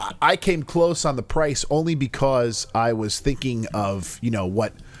 I came close on the price only because I was thinking of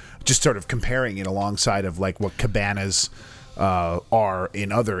what, just sort of comparing it alongside of like what cabanas are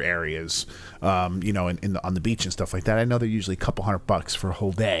in other areas, on the beach and stuff like that. I know they're usually a couple $100 for a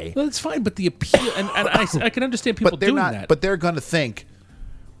whole day. Well, it's fine, but the appeal, and I can understand people But they're doing not. that. But they're going to think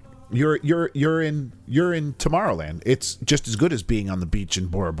you're in Tomorrowland. It's just as good as being on the beach in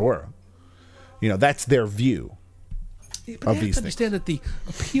Bora Bora. That's their view But of I have these to understand that the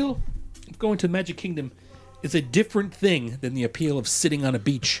appeal of going to the Magic Kingdom is a different thing than the appeal of sitting on a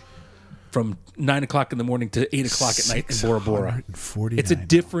beach from 9 o'clock in the morning to 8 o'clock at night in Bora Bora. It's a $649.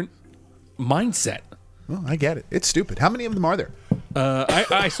 different mindset. Well, I get it. It's stupid. How many of them are there?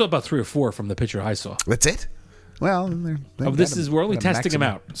 I saw about 3 or 4 from the picture I saw. That's it. Well, We're only testing them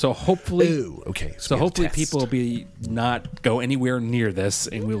out, so hopefully, Ooh, okay. So hopefully people will be not go anywhere near this,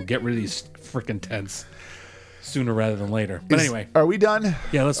 and we'll get rid of these freaking tents sooner rather than later. But anyway, are we done?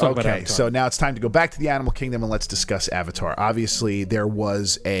 Yeah, let's talk about Avatar. Okay, so now it's time to go back to the Animal Kingdom and let's discuss Avatar. Obviously, there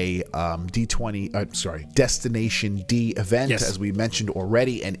was a Destination D event, Yes. as we mentioned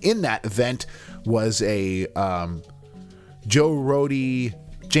already, and in that event was a Joe Rohde,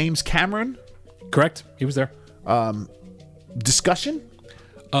 James Cameron correct? He was there. discussion.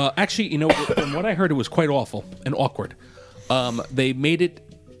 Actually, from what I heard, it was quite awful and awkward. They made it.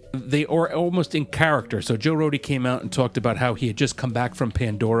 They are almost in character. So Joe Rohde came out and talked about how he had just come back from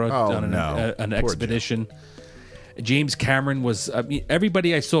Pandora on an expedition. James Cameron was.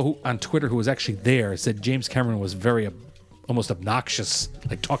 Everybody I saw on Twitter who was actually there said James Cameron was very almost obnoxious,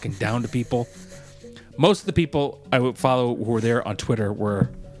 like talking down to people. Most of the people I would follow who were there on Twitter were,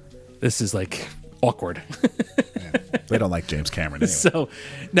 this is like awkward. They don't like James Cameron anyway. So,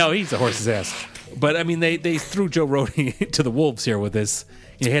 no, he's a horse's ass. But I mean, they threw Joe Rohde to the wolves here with this.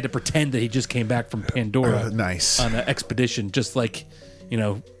 He had to pretend that he just came back from Pandora, nice, on an expedition, just like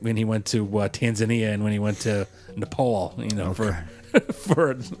when he went to Tanzania and when he went to Nepal,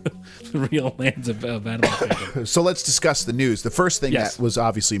 for the real lands of Animal Kingdom. So let's discuss the news. The first thing Yes. that was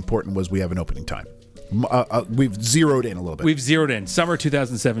obviously important was we have an opening time. We've zeroed in a little bit. We've zeroed in summer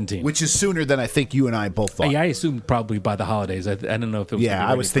 2017, which is sooner than I think you and I both thought. I assumed probably by the holidays. I don't know if it was. Yeah,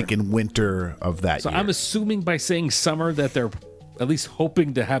 I was thinking winter of that year. I'm assuming by saying summer that they're at least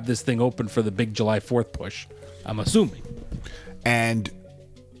hoping to have this thing open for the big July 4th push. I'm assuming. And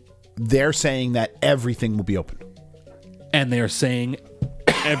they're saying that everything will be open. And they're saying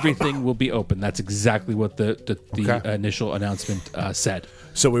everything will be open. That's exactly what the initial announcement said.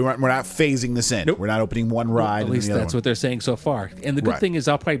 So we're not phasing this in. Nope. We're not opening one ride. At least that's what they're saying so far. And the good thing is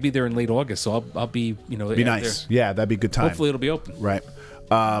I'll probably be there in late August, so I'll be, be nice. Yeah, that'd be a good time. Hopefully it'll be open. Right.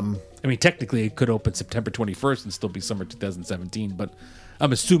 I mean, technically it could open September 21st and still be summer 2017, but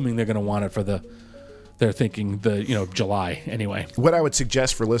I'm assuming they're going to want it for they're thinking July anyway. What I would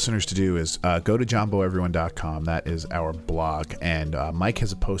suggest for listeners to do is go to JohnBoEveryone.com. That is our blog. And Mike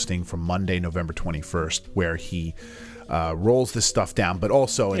has a posting from Monday, November 21st, where he rolls this stuff down. But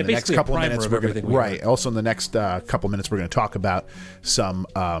also in the next couple of minutes, Also in the next couple of minutes, we're going to talk about some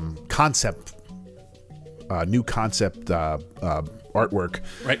new concept artwork.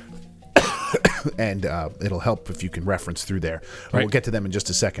 Right. And it'll help if you can reference through there. Right. We'll get to them in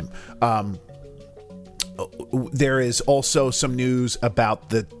just a second. There is also some news about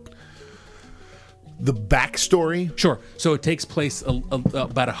the backstory. Sure. So it takes place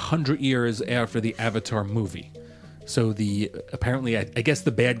about 100 years after the Avatar movie. So apparently, I guess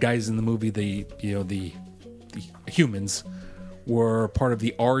the bad guys in the movie, the humans, were part of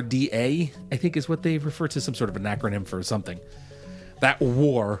the RDA. I think is what they refer to, some sort of an acronym for something. That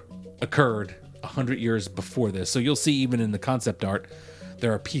war occurred 100 years before this. So you'll see even in the concept art,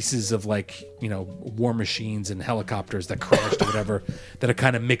 there are pieces of war machines and helicopters that crashed or whatever that are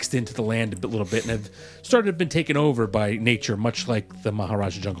kind of mixed into the land a little bit and have started been taken over by nature, much like the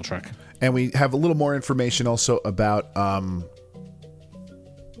Maharaja Jungle Trek. And we have a little more information also about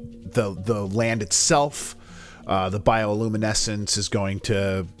the land itself. The bioluminescence is going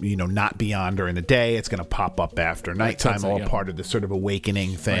to, not be on during the day. It's going to pop up after nighttime, all part of the sort of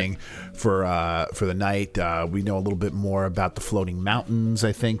awakening thing for the night. We know a little bit more about the floating mountains,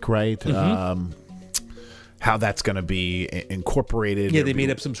 I think, right? Mm-hmm. How that's going to be incorporated. Yeah, they made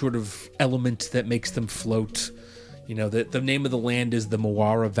up some sort of element that makes them float. The name of the land is the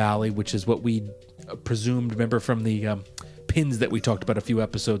Moara Valley, which is what we presumed, remember, from the pins that we talked about a few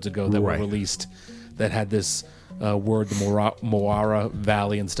episodes ago that were released that had this word, the Moara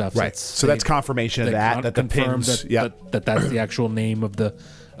Valley and stuff. Right. So that's confirmation of that the pins, that's the actual name of the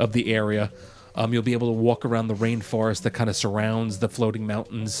area. You'll be able to walk around the rainforest that kind of surrounds the floating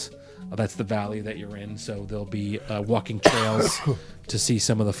mountains. That's the valley that you're in. So there'll be walking trails to see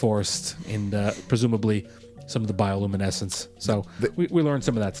some of the forest and presumably some of the bioluminescence. So we learned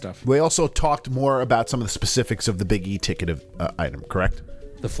some of that stuff. We also talked more about some of the specifics of the Big E ticket item, correct?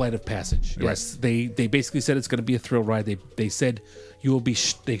 The Flight of Passage. Right. Yes, they basically said it's going to be a thrill ride. They said you will be.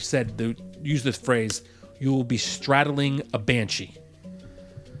 They said they use this phrase. You will be straddling a banshee.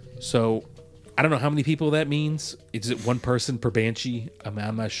 So I don't know how many people that means. Is it one person per banshee?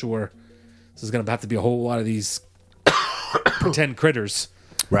 I'm not sure. This is going to have to be a whole lot of these pretend critters,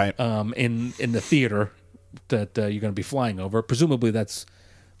 right? In the theater that you're going to be flying over. Presumably that's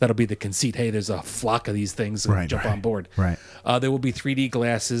That'll be the conceit. Hey, there's a flock of these things. And jump on board. Right. There will be 3D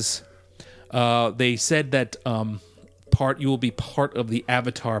glasses. They said that you will be part of the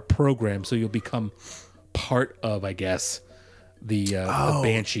Avatar program, so you'll become part of, I guess, the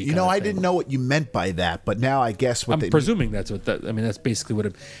Banshee. You know, I didn't know what you meant by that, but now I guess what I'm presuming that's what that. I mean, that's basically what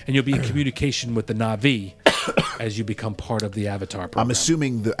it. And you'll be in communication with the Na'vi as you become part of the Avatar program. I'm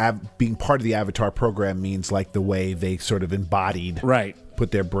assuming being part of the Avatar program means like the way they sort of embodied,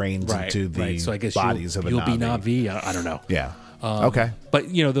 put their brains into the So I guess bodies of a you'll Na'vi. be Na'vi. I don't know. Yeah. Okay. But,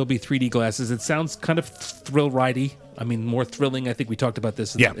 you know, there'll be 3D glasses. It sounds kind of thrill-ridey. I mean, more thrilling. I think we talked about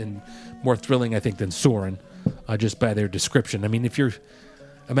this. And more thrilling, I think, than Soarin', just by their description. I mean, if you're...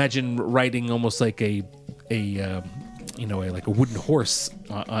 Imagine riding almost like like a wooden horse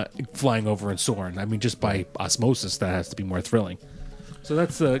flying over in Soarin'. I mean, just by osmosis, that has to be more thrilling. So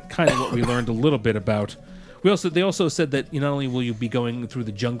that's kind of what we learned a little bit about. They also said that not only will you be going through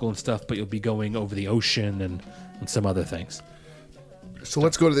the jungle and stuff, but you'll be going over the ocean and some other things. So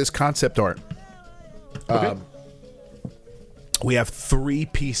let's go to this concept art. Okay. We have 3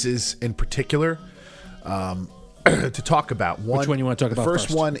 pieces in particular to talk about. Which one you want to talk about first?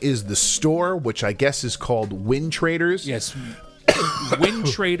 The first one is the store, which I guess is called Wind Traders. Yes. Wind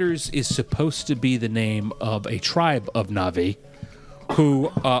Traders is supposed to be the name of a tribe of Na'vi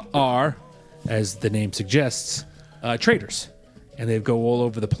who are, as the name suggests, traders. And they go all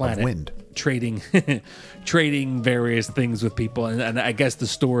over the planet. Of wind. Trading various things with people, and I guess the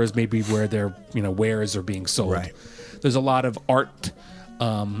store is maybe where their wares are being sold. Right. There's a lot of art,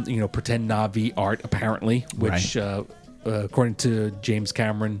 pretend Na'vi art apparently, which according to James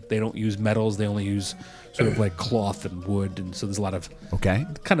Cameron, they don't use metals; they only use sort of like cloth and wood, and so there's a lot of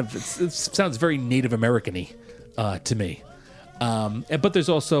it sounds very Native American-y to me. But there's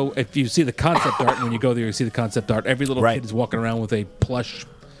also, if you see the concept art, when you go there, you see the concept art. Every little kid is walking around with a plush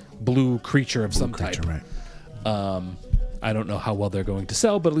blue creature of some type. Right. I don't know how well they're going to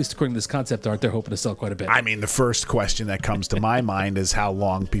sell, but at least according to this concept art, they're hoping to sell quite a bit. I mean, the first question that comes to my mind is how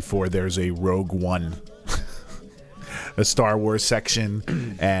long before there's a Rogue One, a Star Wars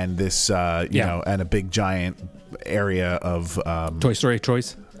section, and this, and a big giant area of Toy Story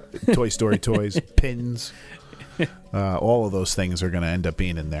toys, pins. All of those things are going to end up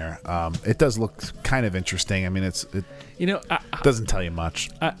being in there. It does look kind of interesting. I mean, it doesn't tell you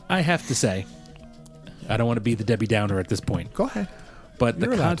much. I have to say, I don't want to be the Debbie Downer at this point. Go ahead. But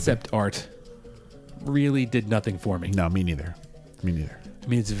the concept art really did nothing for me. No, me neither. I mean,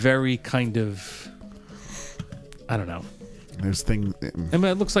 it's very kind of, I don't know. There's thing. I mean,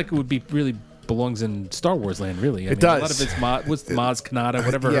 it looks like it would be really belongs in Star Wars land, really. It does. A lot of it's Maz Kanata,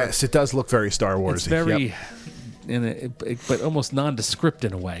 whatever. Yes, it does look very Star Wars. It's very, but almost nondescript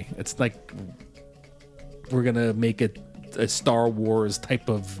in a way. It's like we're gonna make it a Star Wars type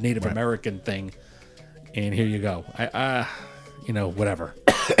of Native American thing, and here you go. Whatever.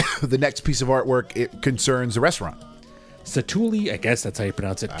 The next piece of artwork, it concerns a restaurant. Satuli, I guess that's how you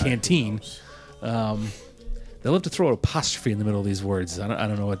pronounce it. Canteen. They love to throw an apostrophe in the middle of these words. I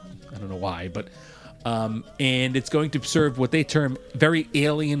don't know why, but and it's going to serve what they term very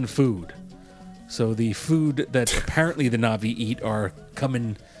alien food. So the food that apparently the Na'vi eat come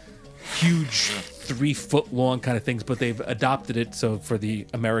in huge 3-foot long kind of things, but they've adopted it so for the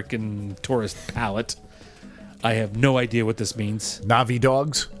American tourist palate. I have no idea what this means. Na'vi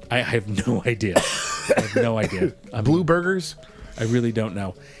dogs? I have no idea. Blue burgers? I really don't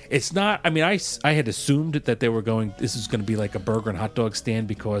know. It's not. I mean, I had assumed that they were going. This is going to be like a burger and hot dog stand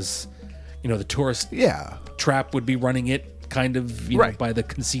because, the tourist trap would be running it, kind of, by the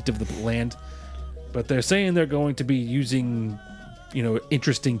conceit of the land. But they're saying they're going to be using,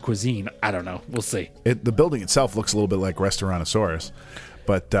 interesting cuisine. I don't know. We'll see. The building itself looks a little bit like Restaurantosaurus,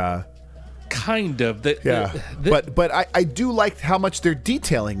 but. Kind of. But I do like how much they're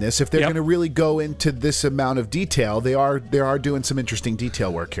detailing this. If they're going to really go into this amount of detail, they are doing some interesting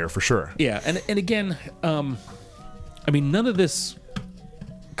detail work here for sure. Yeah, and again, none of this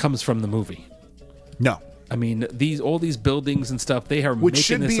comes from the movie. No. I mean, all these buildings and stuff, they are which making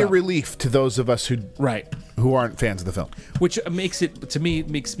should this be up. a relief to those of us who aren't fans of the film. Which makes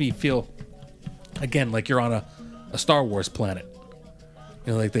me feel, again, like you're on a Star Wars planet.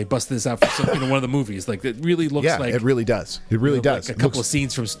 Like they busted this out for one of the movies. Like it really looks like it really does. It really does. Like a couple of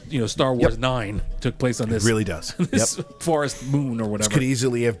scenes from Star Wars 9 took place on this. It really does. This forest moon or whatever. This could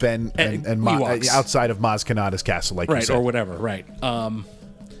easily have been outside of Maz Kanata's castle, like you said, or whatever. Right.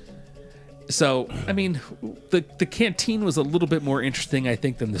 So I mean, the canteen was a little bit more interesting, I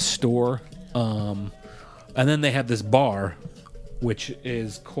think, than the store. And then they have this bar, which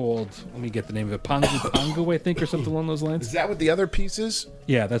is called, let me get the name of it, Pangu Pangu, I think, or something along those lines. Is that what the other piece is?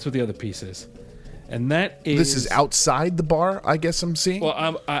 Yeah, that's what the other piece is. And that is... This is outside the bar, I guess I'm seeing?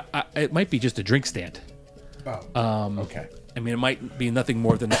 Well, it might be just a drink stand. Oh, okay. I mean, it might be nothing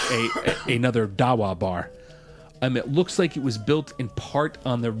more than another Dawa bar. It looks like it was built in part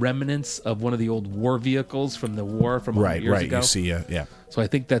on the remnants of one of the old war vehicles from the war from 100 years ago. You see, yeah. So I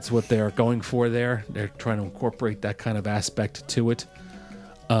think that's what they're going for there. They're trying to incorporate that kind of aspect to it.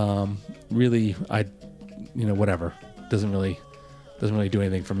 Really, whatever. Doesn't really do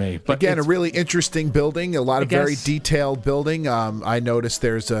anything for me. But again, a really interesting building, a lot of very detailed building. I noticed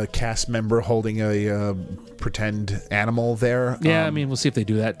there's a cast member holding a pretend animal there. Yeah, we'll see if they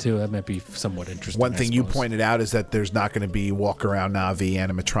do that too. That might be somewhat interesting. One thing you pointed out is that there's not going to be walk around Na'vi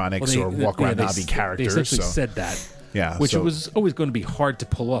animatronics or walk around Na'vi characters. They essentially said that. Yeah, which was always going to be hard to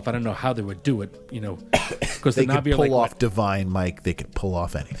pull off. I don't know how they would do it, because they could pull off Divine Mike. They could pull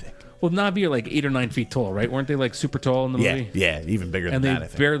off anything. Well, Na'vi are like 8 or 9 feet tall, right? Weren't they like super tall in the movie? Yeah, even bigger than that. And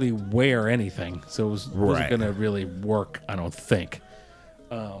they barely wear anything, so it wasn't going to really work, I don't think.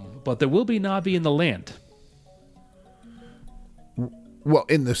 But there will be Na'vi in the land. Well,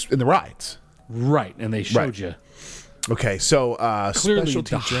 in the rides, right? And they showed you. Okay, so clearly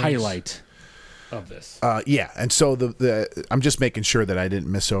the highlight of this. And so the I'm just making sure that I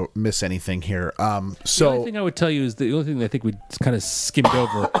didn't miss anything here. So the only thing I would tell you is the only thing that I think we kind of skimmed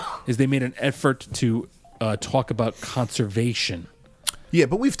over is they made an effort to talk about conservation. Yeah,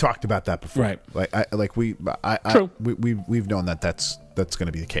 but we've talked about that before, right? We've known that's going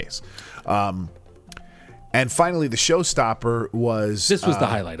to be the case. And finally, the showstopper was this was the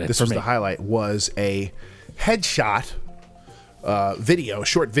highlight. The highlight was a headshot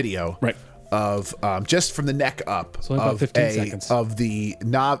short video, right? Of just from the neck up, so about 15 seconds of the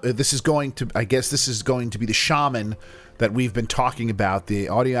this is going to be the shaman that we've been talking about, the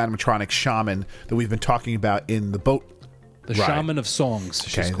audio animatronic shaman that we've been talking about in the boat. The ride. Shaman of songs.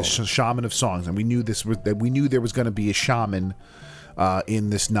 Okay, the shaman of songs, and we knew there was going to be a shaman in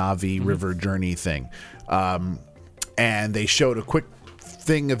this Na'vi river journey thing, and they showed a quick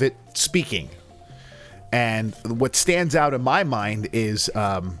thing of it speaking, and what stands out in my mind is.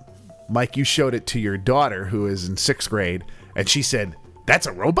 Mike, you showed it to your daughter, who is in 6th grade, and she said, "That's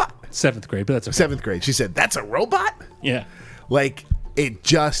a robot." 7th grade, but that's okay. 7th grade. She said, "That's a robot." Yeah, like it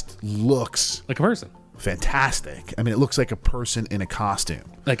just looks like a person. Fantastic. I mean, it looks like a person in a costume.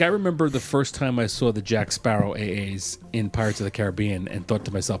 Like I remember the first time I saw the Jack Sparrow AAs in Pirates of the Caribbean, and thought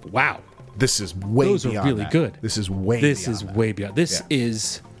to myself, "Wow, this is way those beyond are really that. good. This is way. This is way beyond. This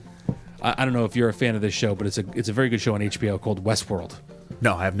is. I don't know if you're a fan of this show, but it's a very good show on HBO called Westworld.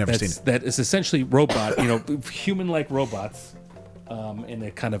 No, I've never seen it. That is essentially robot, human-like robots, in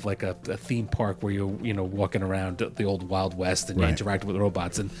a kind of like a theme park where you're, walking around the old Wild West and you interact with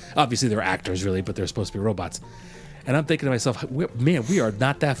robots. And obviously they're actors, really, but they're supposed to be robots. And I'm thinking to myself, man, we are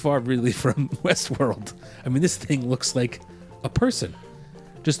not that far really from Westworld. I mean, this thing looks like a person.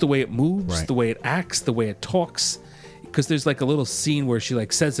 Just the way it moves, the way it acts, the way it talks. Because there's like a little scene where she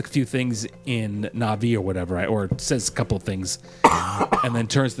like says a few things in Na'vi or whatever, or says a couple of things, and then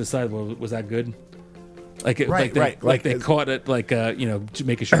turns to the side. Well, was that good? Like they caught it,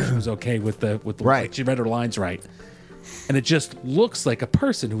 making sure she was okay with the like she read her lines right, and it just looks like a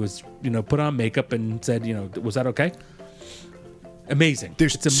person who was put on makeup and said was that okay? Amazing.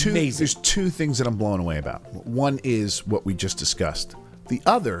 Amazing. There's two things that I'm blown away about. One is what we just discussed. The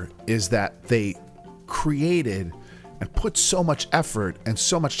other is that they created and put so much effort and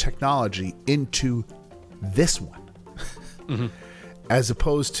so much technology into this one, as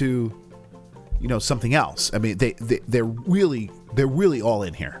opposed to, something else. I mean, they're really all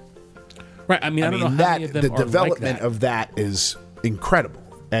in here, right? I mean, I don't know how many of them the are development like that. of that is incredible,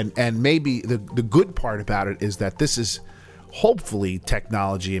 and maybe the good part about it is that this is hopefully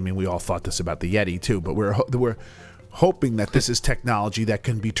technology. I mean, we all thought this about the Yeti too, but we're hoping that this is technology that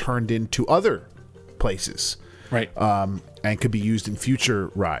can be turned into other places. Right. And could be used in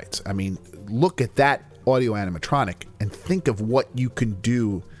future rides. I mean, look at that audio animatronic and think of what you can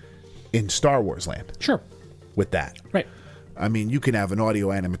do in Star Wars land. Sure. With that. Right. I mean, you can have an audio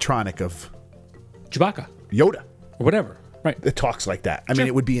animatronic of Chewbacca. Yoda. Or whatever. Right. It talks like that. I mean,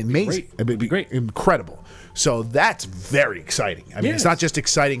 it would be amazing. It would be great. Incredible. So that's very exciting. I mean, it's not just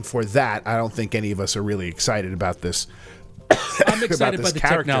exciting for that. I don't think any of us are really excited about this. I'm excited by the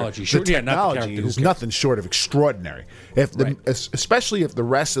technology. Sure, the technology is nothing short of extraordinary. Especially if the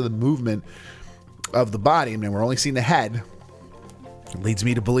rest of the movement of the body, I mean, we're only seeing the head. It leads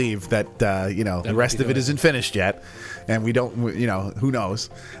me to believe that the rest of it isn't finished yet, and we don't. Who knows?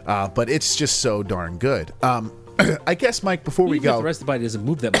 But it's just so darn good. I guess, Mike, before we Even if go, the rest of the body doesn't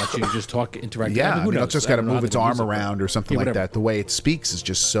move that much, you just talk, interact. yeah, who knows? it's just got to I don't know move how its they arm use it, but- around or something like whatever. that. The way it speaks is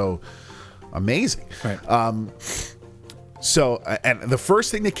just so amazing. Right. So, and the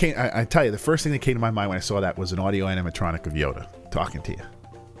first thing that came, I tell you, the first thing that came to my mind when I saw that was an audio animatronic of Yoda talking to you.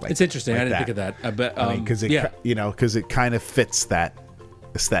 Like, It's interesting. like I didn't that. think of that. I bet. I mean, because it, yeah. because it kind of fits that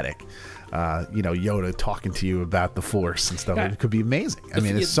aesthetic. Yoda talking to you about the Force and stuff. Yeah. It could be amazing. I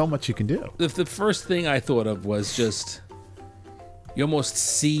mean, there's so much you can do. The first thing I thought of was just you almost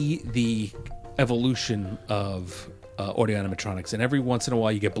see the evolution of audio animatronics, and every once in a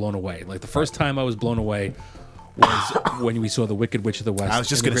while you get blown away. Like the first time I was blown away was when we saw the Wicked Witch of the West. I was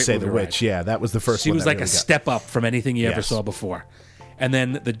just in going to Great say the Movie witch. Ride. Yeah, that was the first She one. was that like really a got- step up from anything you ever Yes. saw before. And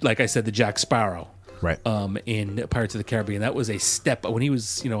then, like I said, the Jack Sparrow. Right. In Pirates of the Caribbean, that was a step. When he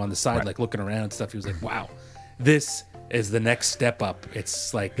was, on the side, like looking around and stuff, he was like, "Wow, this is the next step up."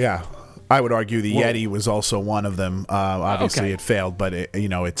 It's like, Yeah. I would argue the Yeti was also one of them. Obviously, Okay. it failed, but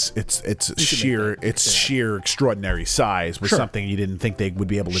it's sheer make that. sheer extraordinary size was Sure. something you didn't think they would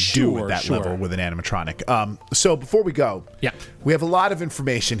be able to do at that Sure. level with an animatronic. So before we go, Yeah. we have a lot of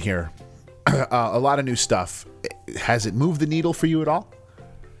information here, a lot of new stuff. Has it moved the needle for you at all?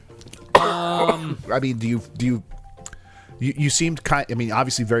 I mean, do you seemed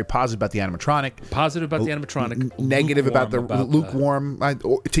obviously very positive about the animatronic. positive about the animatronic, Negative about the lukewarm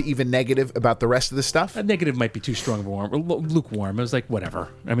lukewarm, to even negative about the rest of the stuff. negative might be too strong of a warm. Lukewarm. It was like whatever.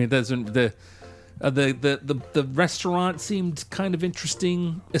 I mean, doesn't the restaurant seemed kind of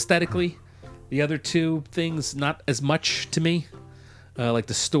interesting aesthetically. The other two things not as much to me. Like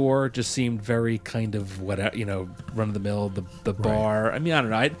the store just seemed very kind of whatever, run of the mill. The bar. I mean, I don't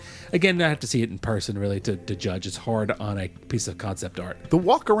know. I have to see it in person really to judge. It's hard on a piece of concept art. The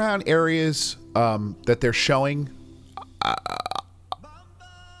walk around areas that they're showing,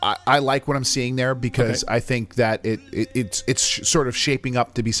 I like what I'm seeing there because Okay. I think that it's sort of shaping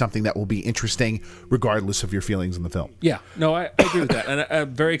up to be something that will be interesting regardless of your feelings in the film. Yeah, no, I agree with that, and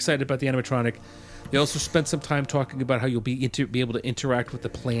I'm very excited about the animatronic. They also spent some time talking about how you'll be able to interact with the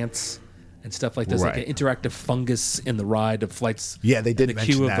plants and stuff like this, Right. like an interactive fungus in the ride of flights. Yeah, they did in the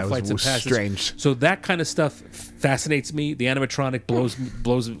mention queue that. of the It flights was and passes. strange. So that kind of stuff fascinates me. The animatronic blows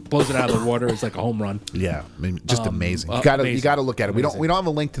it out of the water. It's like a home run. Yeah, I mean, just amazing. You gotta amazing. look at it. We don't have a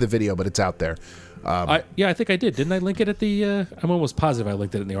link to the video, but it's out there. I think I did. Didn't I link it at the? I'm almost positive I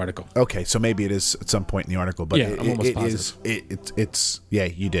linked it in the article. Okay, so maybe it is at some point in the article, but Yeah, I'm almost it is. It's yeah,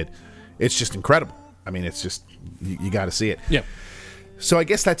 you did. It's just incredible. I mean, it's just you got to see it. Yeah, So I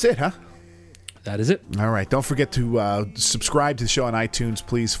guess that's it, huh? that is it. All right. Don't forget to subscribe to the show on iTunes.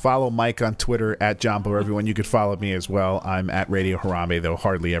 Please follow Mike on Twitter at Jumbo. Everyone, you could follow me as well. I'm at Radio Harambe, though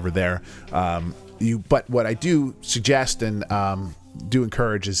hardly ever there. But what I do suggest and do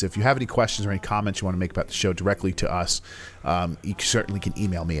encourage is if you have any questions or any comments you want to make about the show directly to us, you certainly can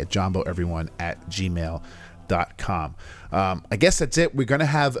email me at jumboeveryone@gmail.com. I guess that's it. We're going to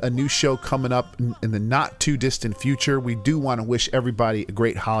have a new show coming up in the not too distant future. We do want to wish everybody a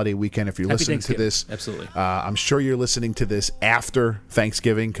great holiday weekend. If you're Happy listening to Thanksgiving. this, Absolutely. I'm sure you're listening to this after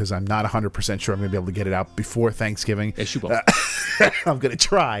Thanksgiving because I'm not 100% sure I'm going to be able to get it out before Thanksgiving. Yes, you will. I'm going to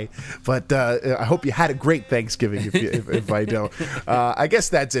try, but I hope you had a great Thanksgiving if I don't. I guess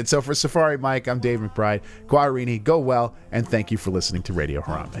that's it. So for Safari Mike, I'm Dave McBride. Guarini, go well, and thank you for listening to Radio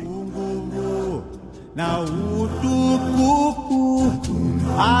Harambe. Na utukufu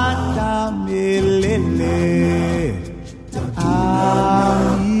atamelele.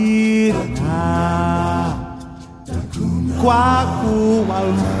 Amina. Kwa kuwa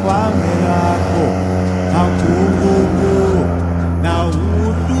ufalme wako haukudumu. Na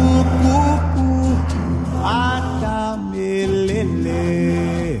utukufu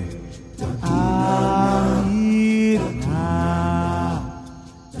atamelele. Amina.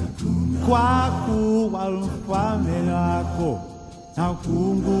 Kwa kuwa ufalme wako na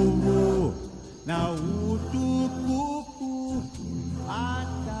ukungufu na utukufu